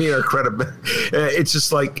 you know what I mean? Our credibility. It's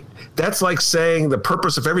just like, that's like saying the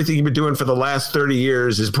purpose of everything you've been doing for the last 30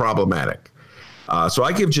 years is problematic. So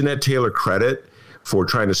I give Jeanette Taylor credit for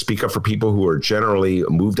trying to speak up for people who are generally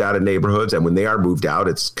moved out of neighborhoods. And when they are moved out,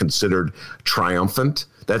 it's considered triumphant.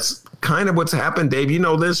 That's kind of what's happened, Dave. You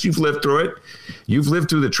know this. You've lived through it. You've lived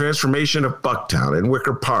through the transformation of Bucktown and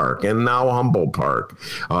Wicker Park and now Humboldt Park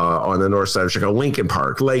on the north side of Chicago, Lincoln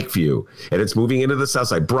Park, Lakeview, and it's moving into the south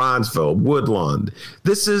side, Bronzeville, Woodlawn.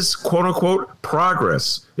 This is, quote unquote,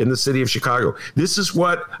 progress in the city of Chicago. This is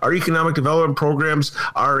what our economic development programs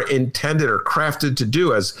are intended or crafted to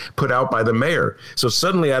do, as put out by the mayor. So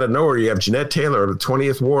suddenly out of nowhere, you have Jeanette Taylor of the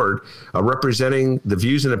 20th Ward representing the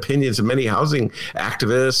views and opinions of many housing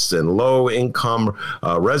activists and low-income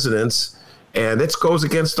residents. And this goes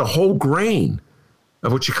against the whole grain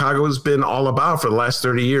of what Chicago has been all about for the last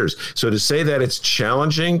 30 years. So to say that it's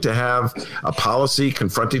challenging to have a policy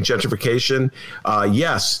confronting gentrification,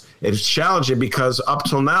 yes, it's challenging because up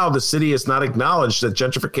till now, the city has not acknowledged that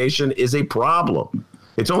gentrification is a problem.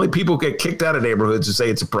 It's only people who get kicked out of neighborhoods who say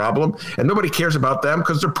it's a problem, and nobody cares about them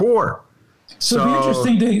because they're poor. So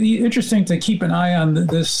it'd be interesting to keep an eye on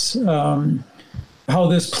this, how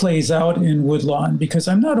this plays out in Woodlawn, because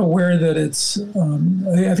I'm not aware that it's,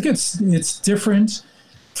 I think it's different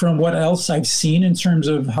from what else I've seen in terms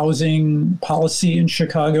of housing policy in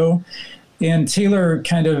Chicago. And Taylor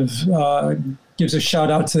kind of gives a shout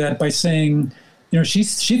out to that by saying, she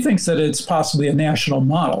thinks that it's possibly a national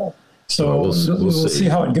model. So we'll see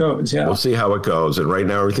how it goes. Yeah, we'll see how it goes. And right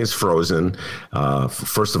now, everything's frozen.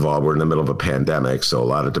 First of all, we're in the middle of a pandemic, so a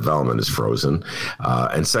lot of development is frozen.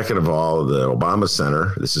 And second of all, the Obama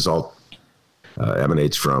Center, this is all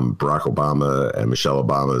emanates from Barack Obama and Michelle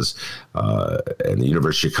Obama's and the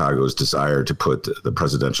University of Chicago's desire to put the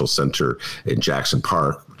presidential center in Jackson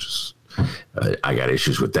Park, which is I got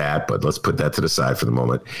issues with that, but let's put that to the side for the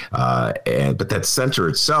moment. But that center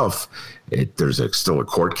itself, there's still a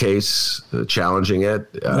court case challenging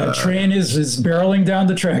it. That train is barreling down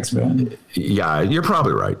the tracks, Ben. Yeah, you're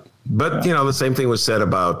probably right. But, the same thing was said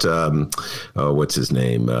about, what's his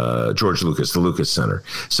name? George Lucas, the Lucas Center.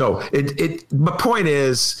 So the point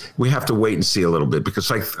is we have to wait and see a little bit because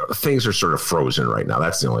things are sort of frozen right now.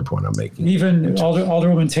 That's the only point I'm making. Even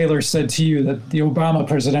Alderwoman Taylor said to you that the Obama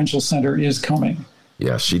Presidential Center is coming.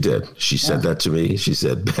 Yes, she did. She said that to me. She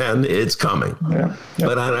said, Ben, it's coming. Yeah.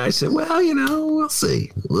 But I said, well, we'll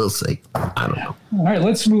see. We'll see. I don't know. All right,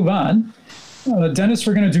 let's move on. Dennis,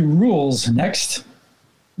 we're going to do rules next.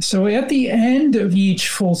 So at the end of each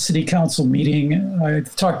full city council meeting,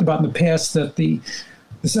 I've talked about in the past that the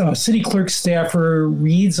city clerk staffer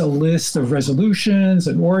reads a list of resolutions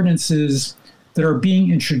and ordinances that are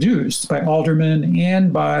being introduced by aldermen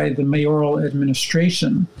and by the mayoral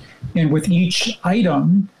administration. And with each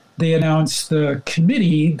item, they announce the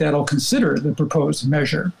committee that'll consider the proposed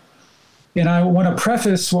measure. And I want to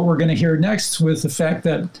preface what we're going to hear next with the fact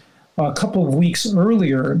that a couple of weeks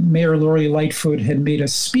earlier, Mayor Lori Lightfoot had made a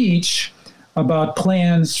speech about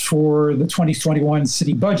plans for the 2021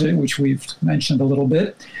 city budget, which we've mentioned a little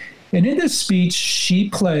bit. And in this speech, she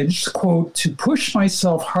pledged, quote, to push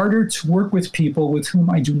myself harder to work with people with whom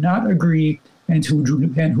I do not agree and who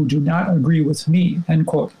do not agree with me, end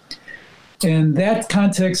quote. And that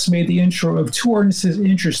context made the intro of two ordinances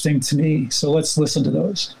interesting to me. So let's listen to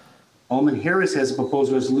those. Alderman Harris has a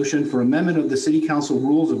proposed resolution for amendment of the City Council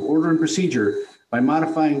Rules of Order and Procedure by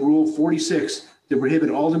modifying Rule 46 to prohibit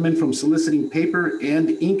aldermen from soliciting paper and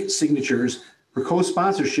ink signatures for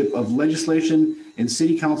co-sponsorship of legislation in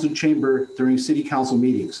City Council chamber during City Council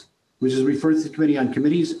meetings, which is referred to the Committee on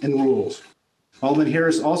Committees and Rules. Alderman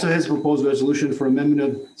Harris also has a proposed resolution for amendment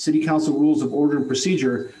of City Council Rules of Order and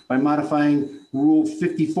Procedure by modifying Rule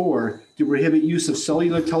 54 to prohibit use of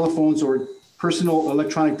cellular telephones or personal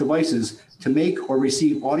electronic devices to make or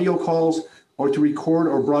receive audio calls or to record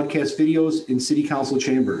or broadcast videos in City Council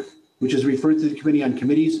chamber, which is referred to the Committee on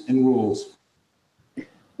Committees and Rules.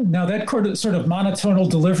 Now that sort of monotonal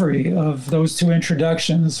delivery of those two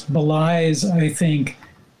introductions belies, I think,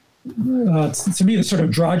 to me, the sort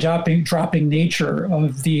of dropping nature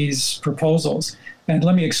of these proposals. And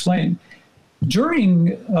let me explain.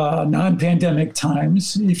 During non-pandemic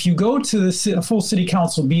times, if you go to a full city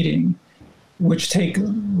council meeting, which take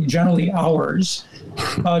generally hours,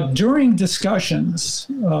 during discussions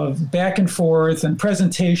of back and forth and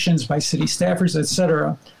presentations by city staffers, et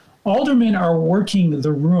cetera, aldermen are working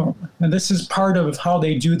the room. And this is part of how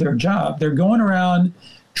they do their job. They're going around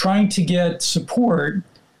trying to get support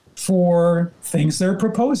for things they're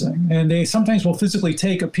proposing. And they sometimes will physically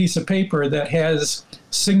take a piece of paper that has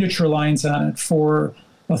signature lines on it for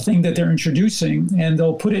a thing that they're introducing, and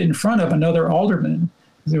they'll put it in front of another alderman.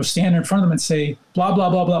 They'll stand in front of them and say, blah,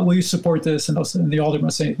 blah, blah, blah, will you support this? And the alderman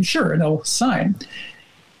will say, sure, and they'll sign.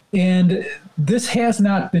 And this has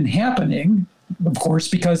not been happening, of course,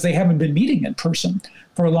 because they haven't been meeting in person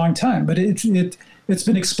for a long time. But it's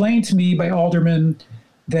been explained to me by aldermen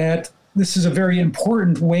that this is a very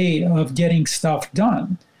important way of getting stuff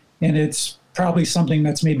done. And it's probably something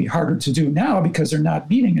that's maybe harder to do now because they're not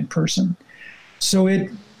meeting in person. So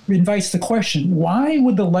it invites the question, why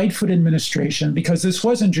would the Lightfoot administration, because this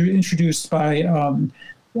was introduced by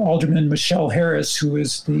Alderman Michelle Harris, who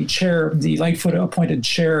is the chair, the Lightfoot appointed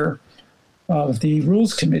chair of the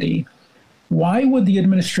Rules Committee, why would the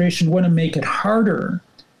administration want to make it harder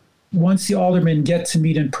once the aldermen get to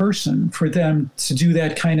meet in person for them to do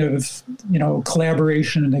that kind of,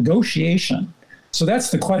 collaboration and negotiation? So that's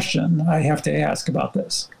the question I have to ask about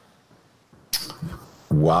this.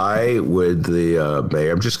 Why would the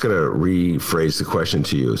mayor, I'm just going to rephrase the question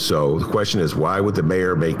to you. So the question is, why would the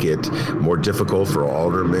mayor make it more difficult for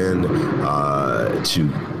aldermen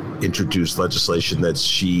to introduce legislation that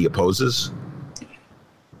she opposes?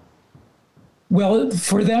 Well,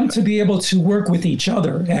 for them to be able to work with each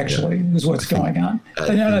other, actually, is what's going on.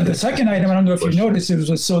 And the second item, I don't know if you noticed, it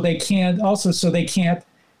was so they can't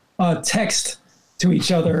text to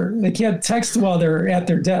each other. They can't text while they're at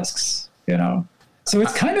their desks, you know. So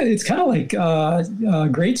it's kind of like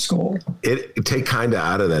grade school. Take kind of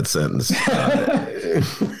out of that sentence.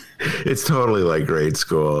 It's totally like grade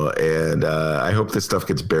school, and I hope this stuff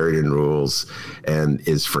gets buried in rules and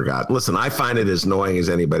is forgotten. Listen, I find it as annoying as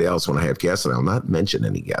anybody else when I have guests, and I'll not mention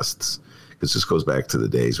any guests because this goes back to the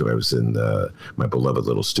days when I was in my beloved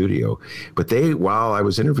little studio. But they, while I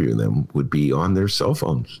was interviewing them, would be on their cell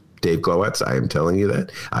phones. Dave Glowacz, I am telling you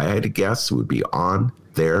that. I had a guest who would be on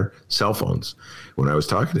their cell phones when I was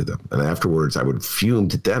talking to them. And afterwards, I would fume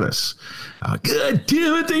to Dennis. God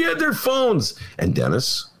damn it, they had their phones. And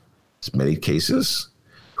Dennis, in many cases,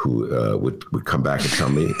 who would come back and tell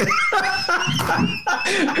me.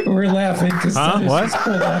 We're laughing because what?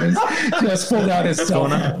 Just pulled out his cell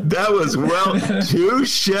phone. That was, well,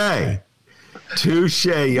 touche,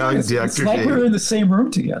 young Dr. It's like we're in the same room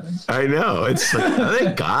together. I know. It's like,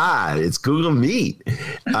 thank God, it's Google Meet.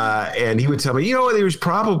 And he would tell me, he was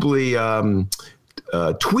probably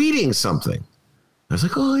tweeting something. I was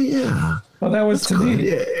like, oh, yeah. Well, that was to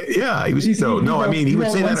me. Yeah. He was, he would say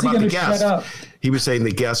that about the guest. He was saying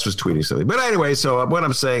the guest was tweeting something. But anyway, so what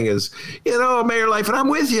I'm saying is, Mayor Life, and I'm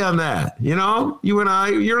with you on that. You and I,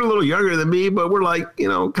 you're a little younger than me, but we're like,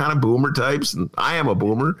 kind of boomer types. And I am a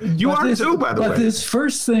boomer. You are too, by the way. But this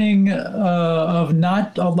first thing of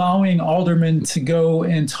not allowing aldermen to go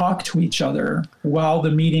and talk to each other while the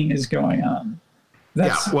meeting is going on.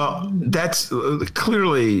 That's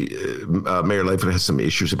clearly Mayor Lightfoot has some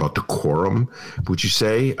issues about decorum, would you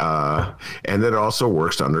say? And that it also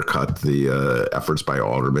works to undercut the efforts by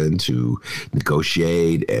aldermen to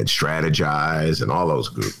negotiate and strategize and all those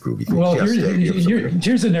groovy things. Well,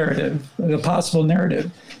 here's a narrative, a possible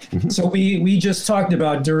narrative. Mm-hmm. So we just talked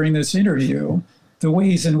about during this interview the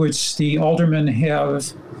ways in which the aldermen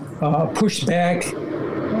have pushed back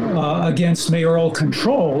against mayoral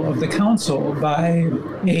control of the council by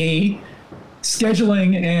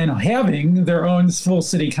scheduling and having their own full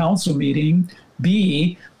city council meeting,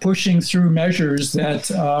 B, pushing through measures that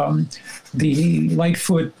the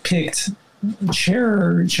Lightfoot-picked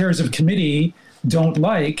chairs of committee don't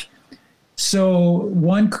like. So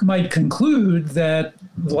one might conclude that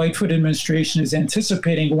the Lightfoot administration is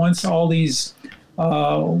anticipating once all these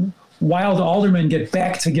wild aldermen get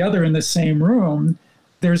back together in the same room,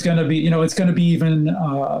 there's going to be, it's going to be even,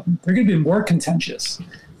 they're going to be more contentious.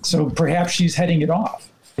 So perhaps she's heading it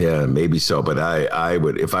off. Yeah, maybe so. But I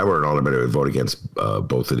would, if I were an alderman, I would vote against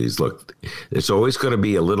both of these. Look, there's always going to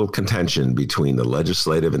be a little contention between the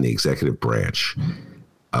legislative and the executive branch.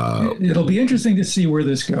 It'll be interesting to see where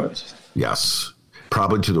this goes. Yes.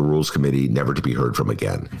 Probably to the Rules Committee, never to be heard from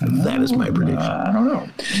again. That is my prediction. I don't know. All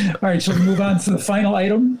right, shall we move on to the final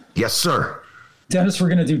item? Yes, sir. Dennis, we're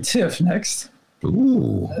going to do TIF next.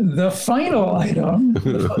 Ooh. The final item,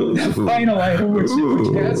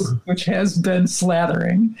 which has been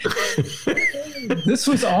slathering. This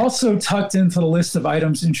was also tucked into the list of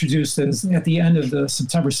items introduced at the end of the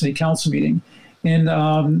September City Council meeting. And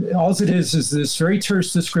all it is this very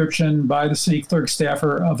terse description by the city clerk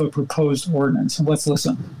staffer of a proposed ordinance. And let's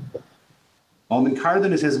listen. Alderman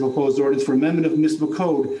Cardenas has a proposed ordinance for amendment of municipal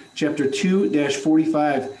code, chapter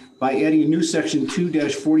 2-45, by adding a new section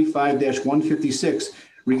 2-45-156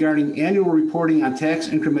 regarding annual reporting on tax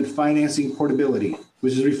increment financing portability,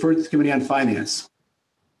 which is referred to the Committee on Finance.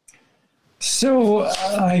 So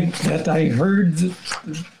I heard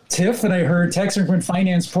TIF and I heard tax increment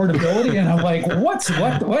finance portability, and I'm like, what? So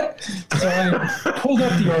I pulled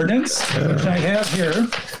up the ordinance, which I have here.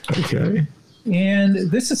 Okay.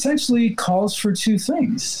 And this essentially calls for two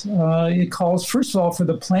things. It calls, first of all, for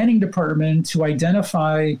the planning department to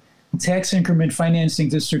identify tax increment financing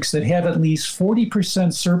districts that have at least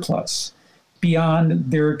 40% surplus beyond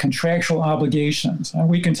their contractual obligations. And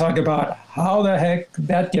we can talk about how the heck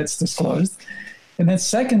that gets disclosed. And then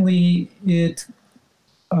secondly, it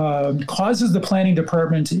causes the planning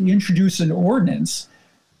department to introduce an ordinance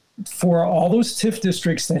for all those TIF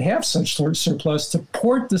districts that have such surplus to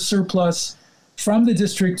port the surplus from the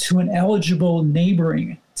district to an eligible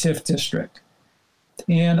neighboring TIF district.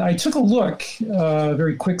 And I took a look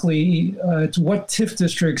very quickly at what TIF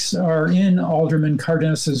districts are in Alderman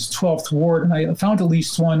Cardenas's 12th ward, and I found at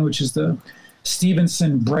least one, which is the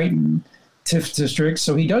Stevenson-Brighton TIF district.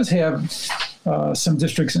 So he does have some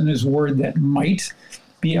districts in his ward that might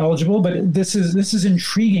be eligible, but this is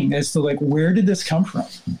intriguing as to where did this come from?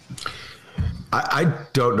 I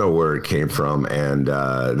don't know where it came from, and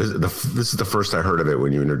this is the first I heard of it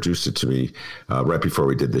when you introduced it to me right before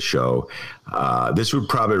we did the show. This would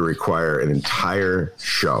probably require an entire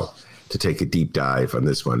show to take a deep dive on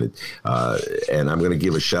this one. And I'm going to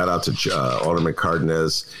give a shout out to Alderman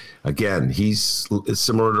Cardenas. Again, he's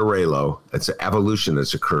similar to RayLo. It's an evolution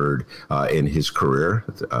that's occurred in his career,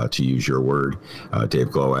 to use your word, Dave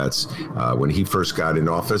Glowacz. When he first got in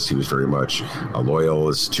office, he was very much a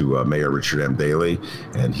loyalist to Mayor Richard M. Daley,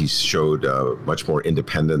 and he showed much more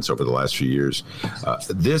independence over the last few years.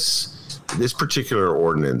 This particular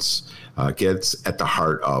ordinance gets at the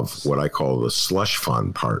heart of what I call the slush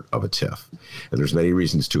fund part of a TIF. And there's many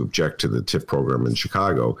reasons to object to the TIF program in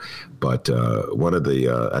Chicago, but one of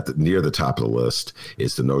the, near the top of the list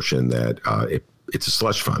is the notion that it's a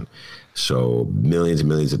slush fund. So millions and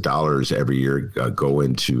millions of dollars every year go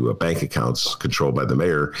into bank accounts controlled by the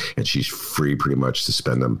mayor, and she's free pretty much to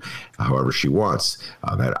spend them however she wants.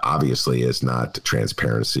 That obviously is not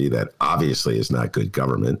transparency. That obviously is not good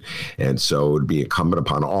government. And so it would be incumbent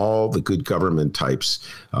upon all the good government types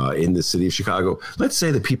in the city of Chicago. Let's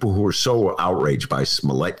say the people who were so outraged by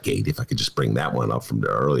Smollettgate, if I could just bring that one up from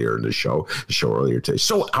earlier in the show earlier today,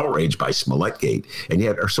 so outraged by Smollettgate, and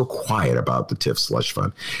yet are so quiet about the TIF slush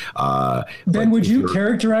fund. Ben, would you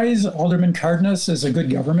characterize Alderman Cardenas as a good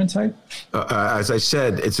government type? As I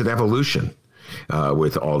said, it's an evolution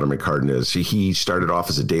with Alderman Cardenas. He started off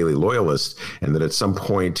as a Daley loyalist, and then at some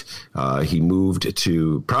point he moved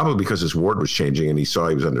to, probably because his ward was changing and he saw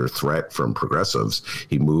he was under threat from progressives,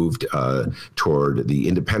 he moved toward the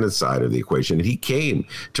independent side of the equation. And he came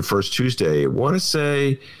to First Tuesday, I want to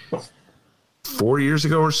say 4 years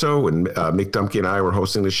ago or so, when Mick Dumke and I were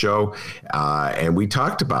hosting the show, and we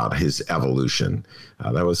talked about his evolution.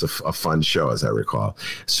 That was a fun show, as I recall.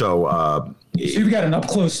 So you've got an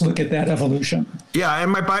up-close look at that evolution. Yeah,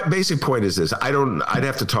 and my basic point is this. I'd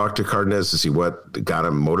have to talk to Cardenas to see what got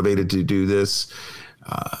him motivated to do this.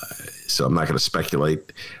 So I'm not going to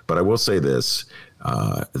speculate. But I will say this,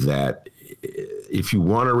 that if you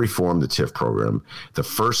want to reform the TIF program, the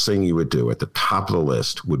first thing you would do at the top of the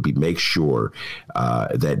list would be make sure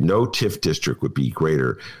that no TIF district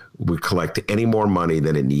would collect any more money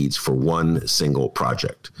than it needs for one single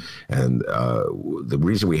project. And the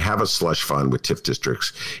reason we have a slush fund with TIF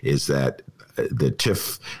districts is that the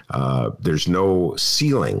TIF, there's no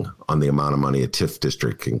ceiling on the amount of money a TIF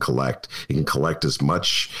district can collect. It can collect as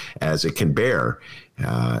much as it can bear.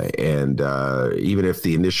 And even if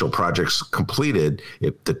the initial project's completed,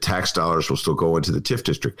 the tax dollars will still go into the TIF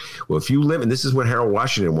district. Well, if you limit, and this is what Harold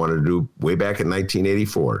Washington wanted to do way back in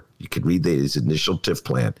 1984. You could read his initial TIF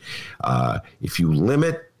plan. If you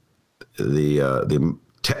limit the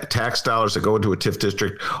tax dollars that go into a TIF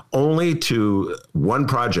district only to one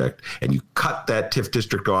project, and you cut that TIF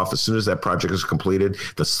district off as soon as that project is completed,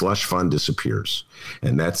 the slush fund disappears.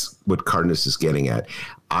 And that's what Cardenas is getting at.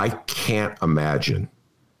 I can't imagine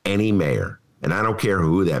any mayor, and I don't care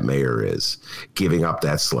who that mayor is, giving up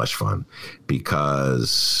that slush fund,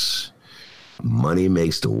 because money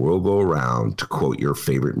makes the world go around, to quote your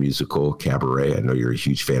favorite musical, Cabaret. I know you're a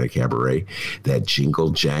huge fan of Cabaret. That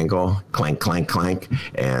jingle jangle, clank, clank, clank.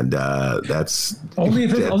 And that's... Only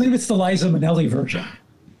if it's the Liza Minnelli version.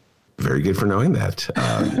 Very good for knowing that.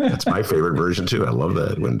 That's my favorite version too. I love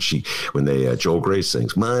that when Joel Grey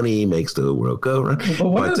sings "Money Makes the World Go Round." But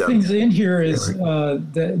one of the things in here is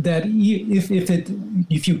that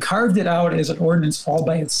if you carved it out as an ordinance all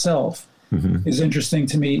by itself, is interesting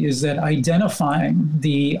to me. Is that identifying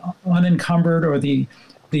the unencumbered or the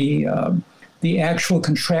actual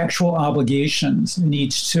contractual obligations in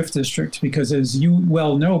each TIF district? Because as you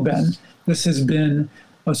well know, Ben, this has been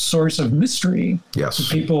a source of mystery to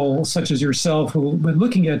people such as yourself who have been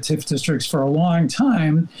looking at TIF districts for a long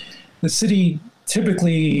time. The city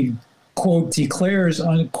typically, quote, declares,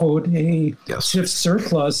 unquote, a TIF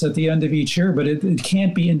surplus at the end of each year, but it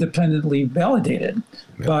can't be independently validated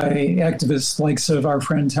by activists like our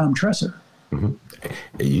friend Tom Tresser. Mm-hmm.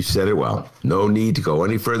 You said it well. No need to go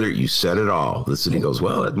any further. You said it all. The city goes,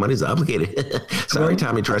 well, that money's obligated. Sorry,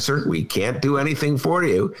 Tommy Tresser, we can't do anything for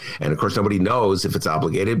you. And of course, nobody knows if it's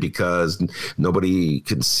obligated because nobody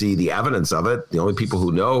can see the evidence of it. The only people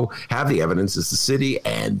who have the evidence is the city,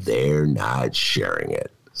 and they're not sharing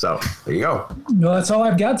it. So there you go. No, that's all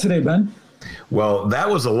I've got today, Ben. Well, that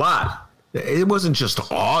was a lot. It wasn't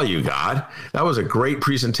just all you got. That was a great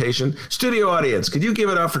presentation. Studio audience, could you give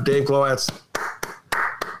it up for Dave Glowacz?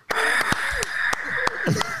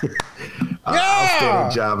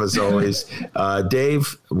 Outstanding job as always.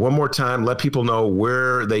 Dave, one more time, let people know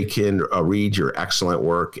where they can read your excellent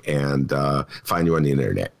work and find you on the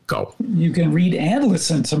internet. Go. You can read and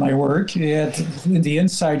listen to my work at the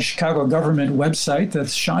Inside Chicago Government website.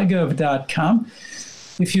 That's chigov.com.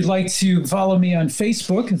 If you'd like to follow me on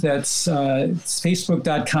Facebook, that's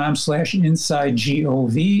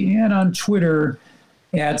facebook.com/InsideGOV, and on Twitter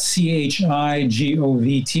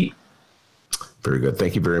 @CHIGOVT. Very good.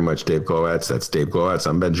 Thank you very much, Dave Glowacz. That's Dave Glowacz.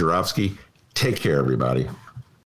 I'm Ben Joravsky. Take care, everybody.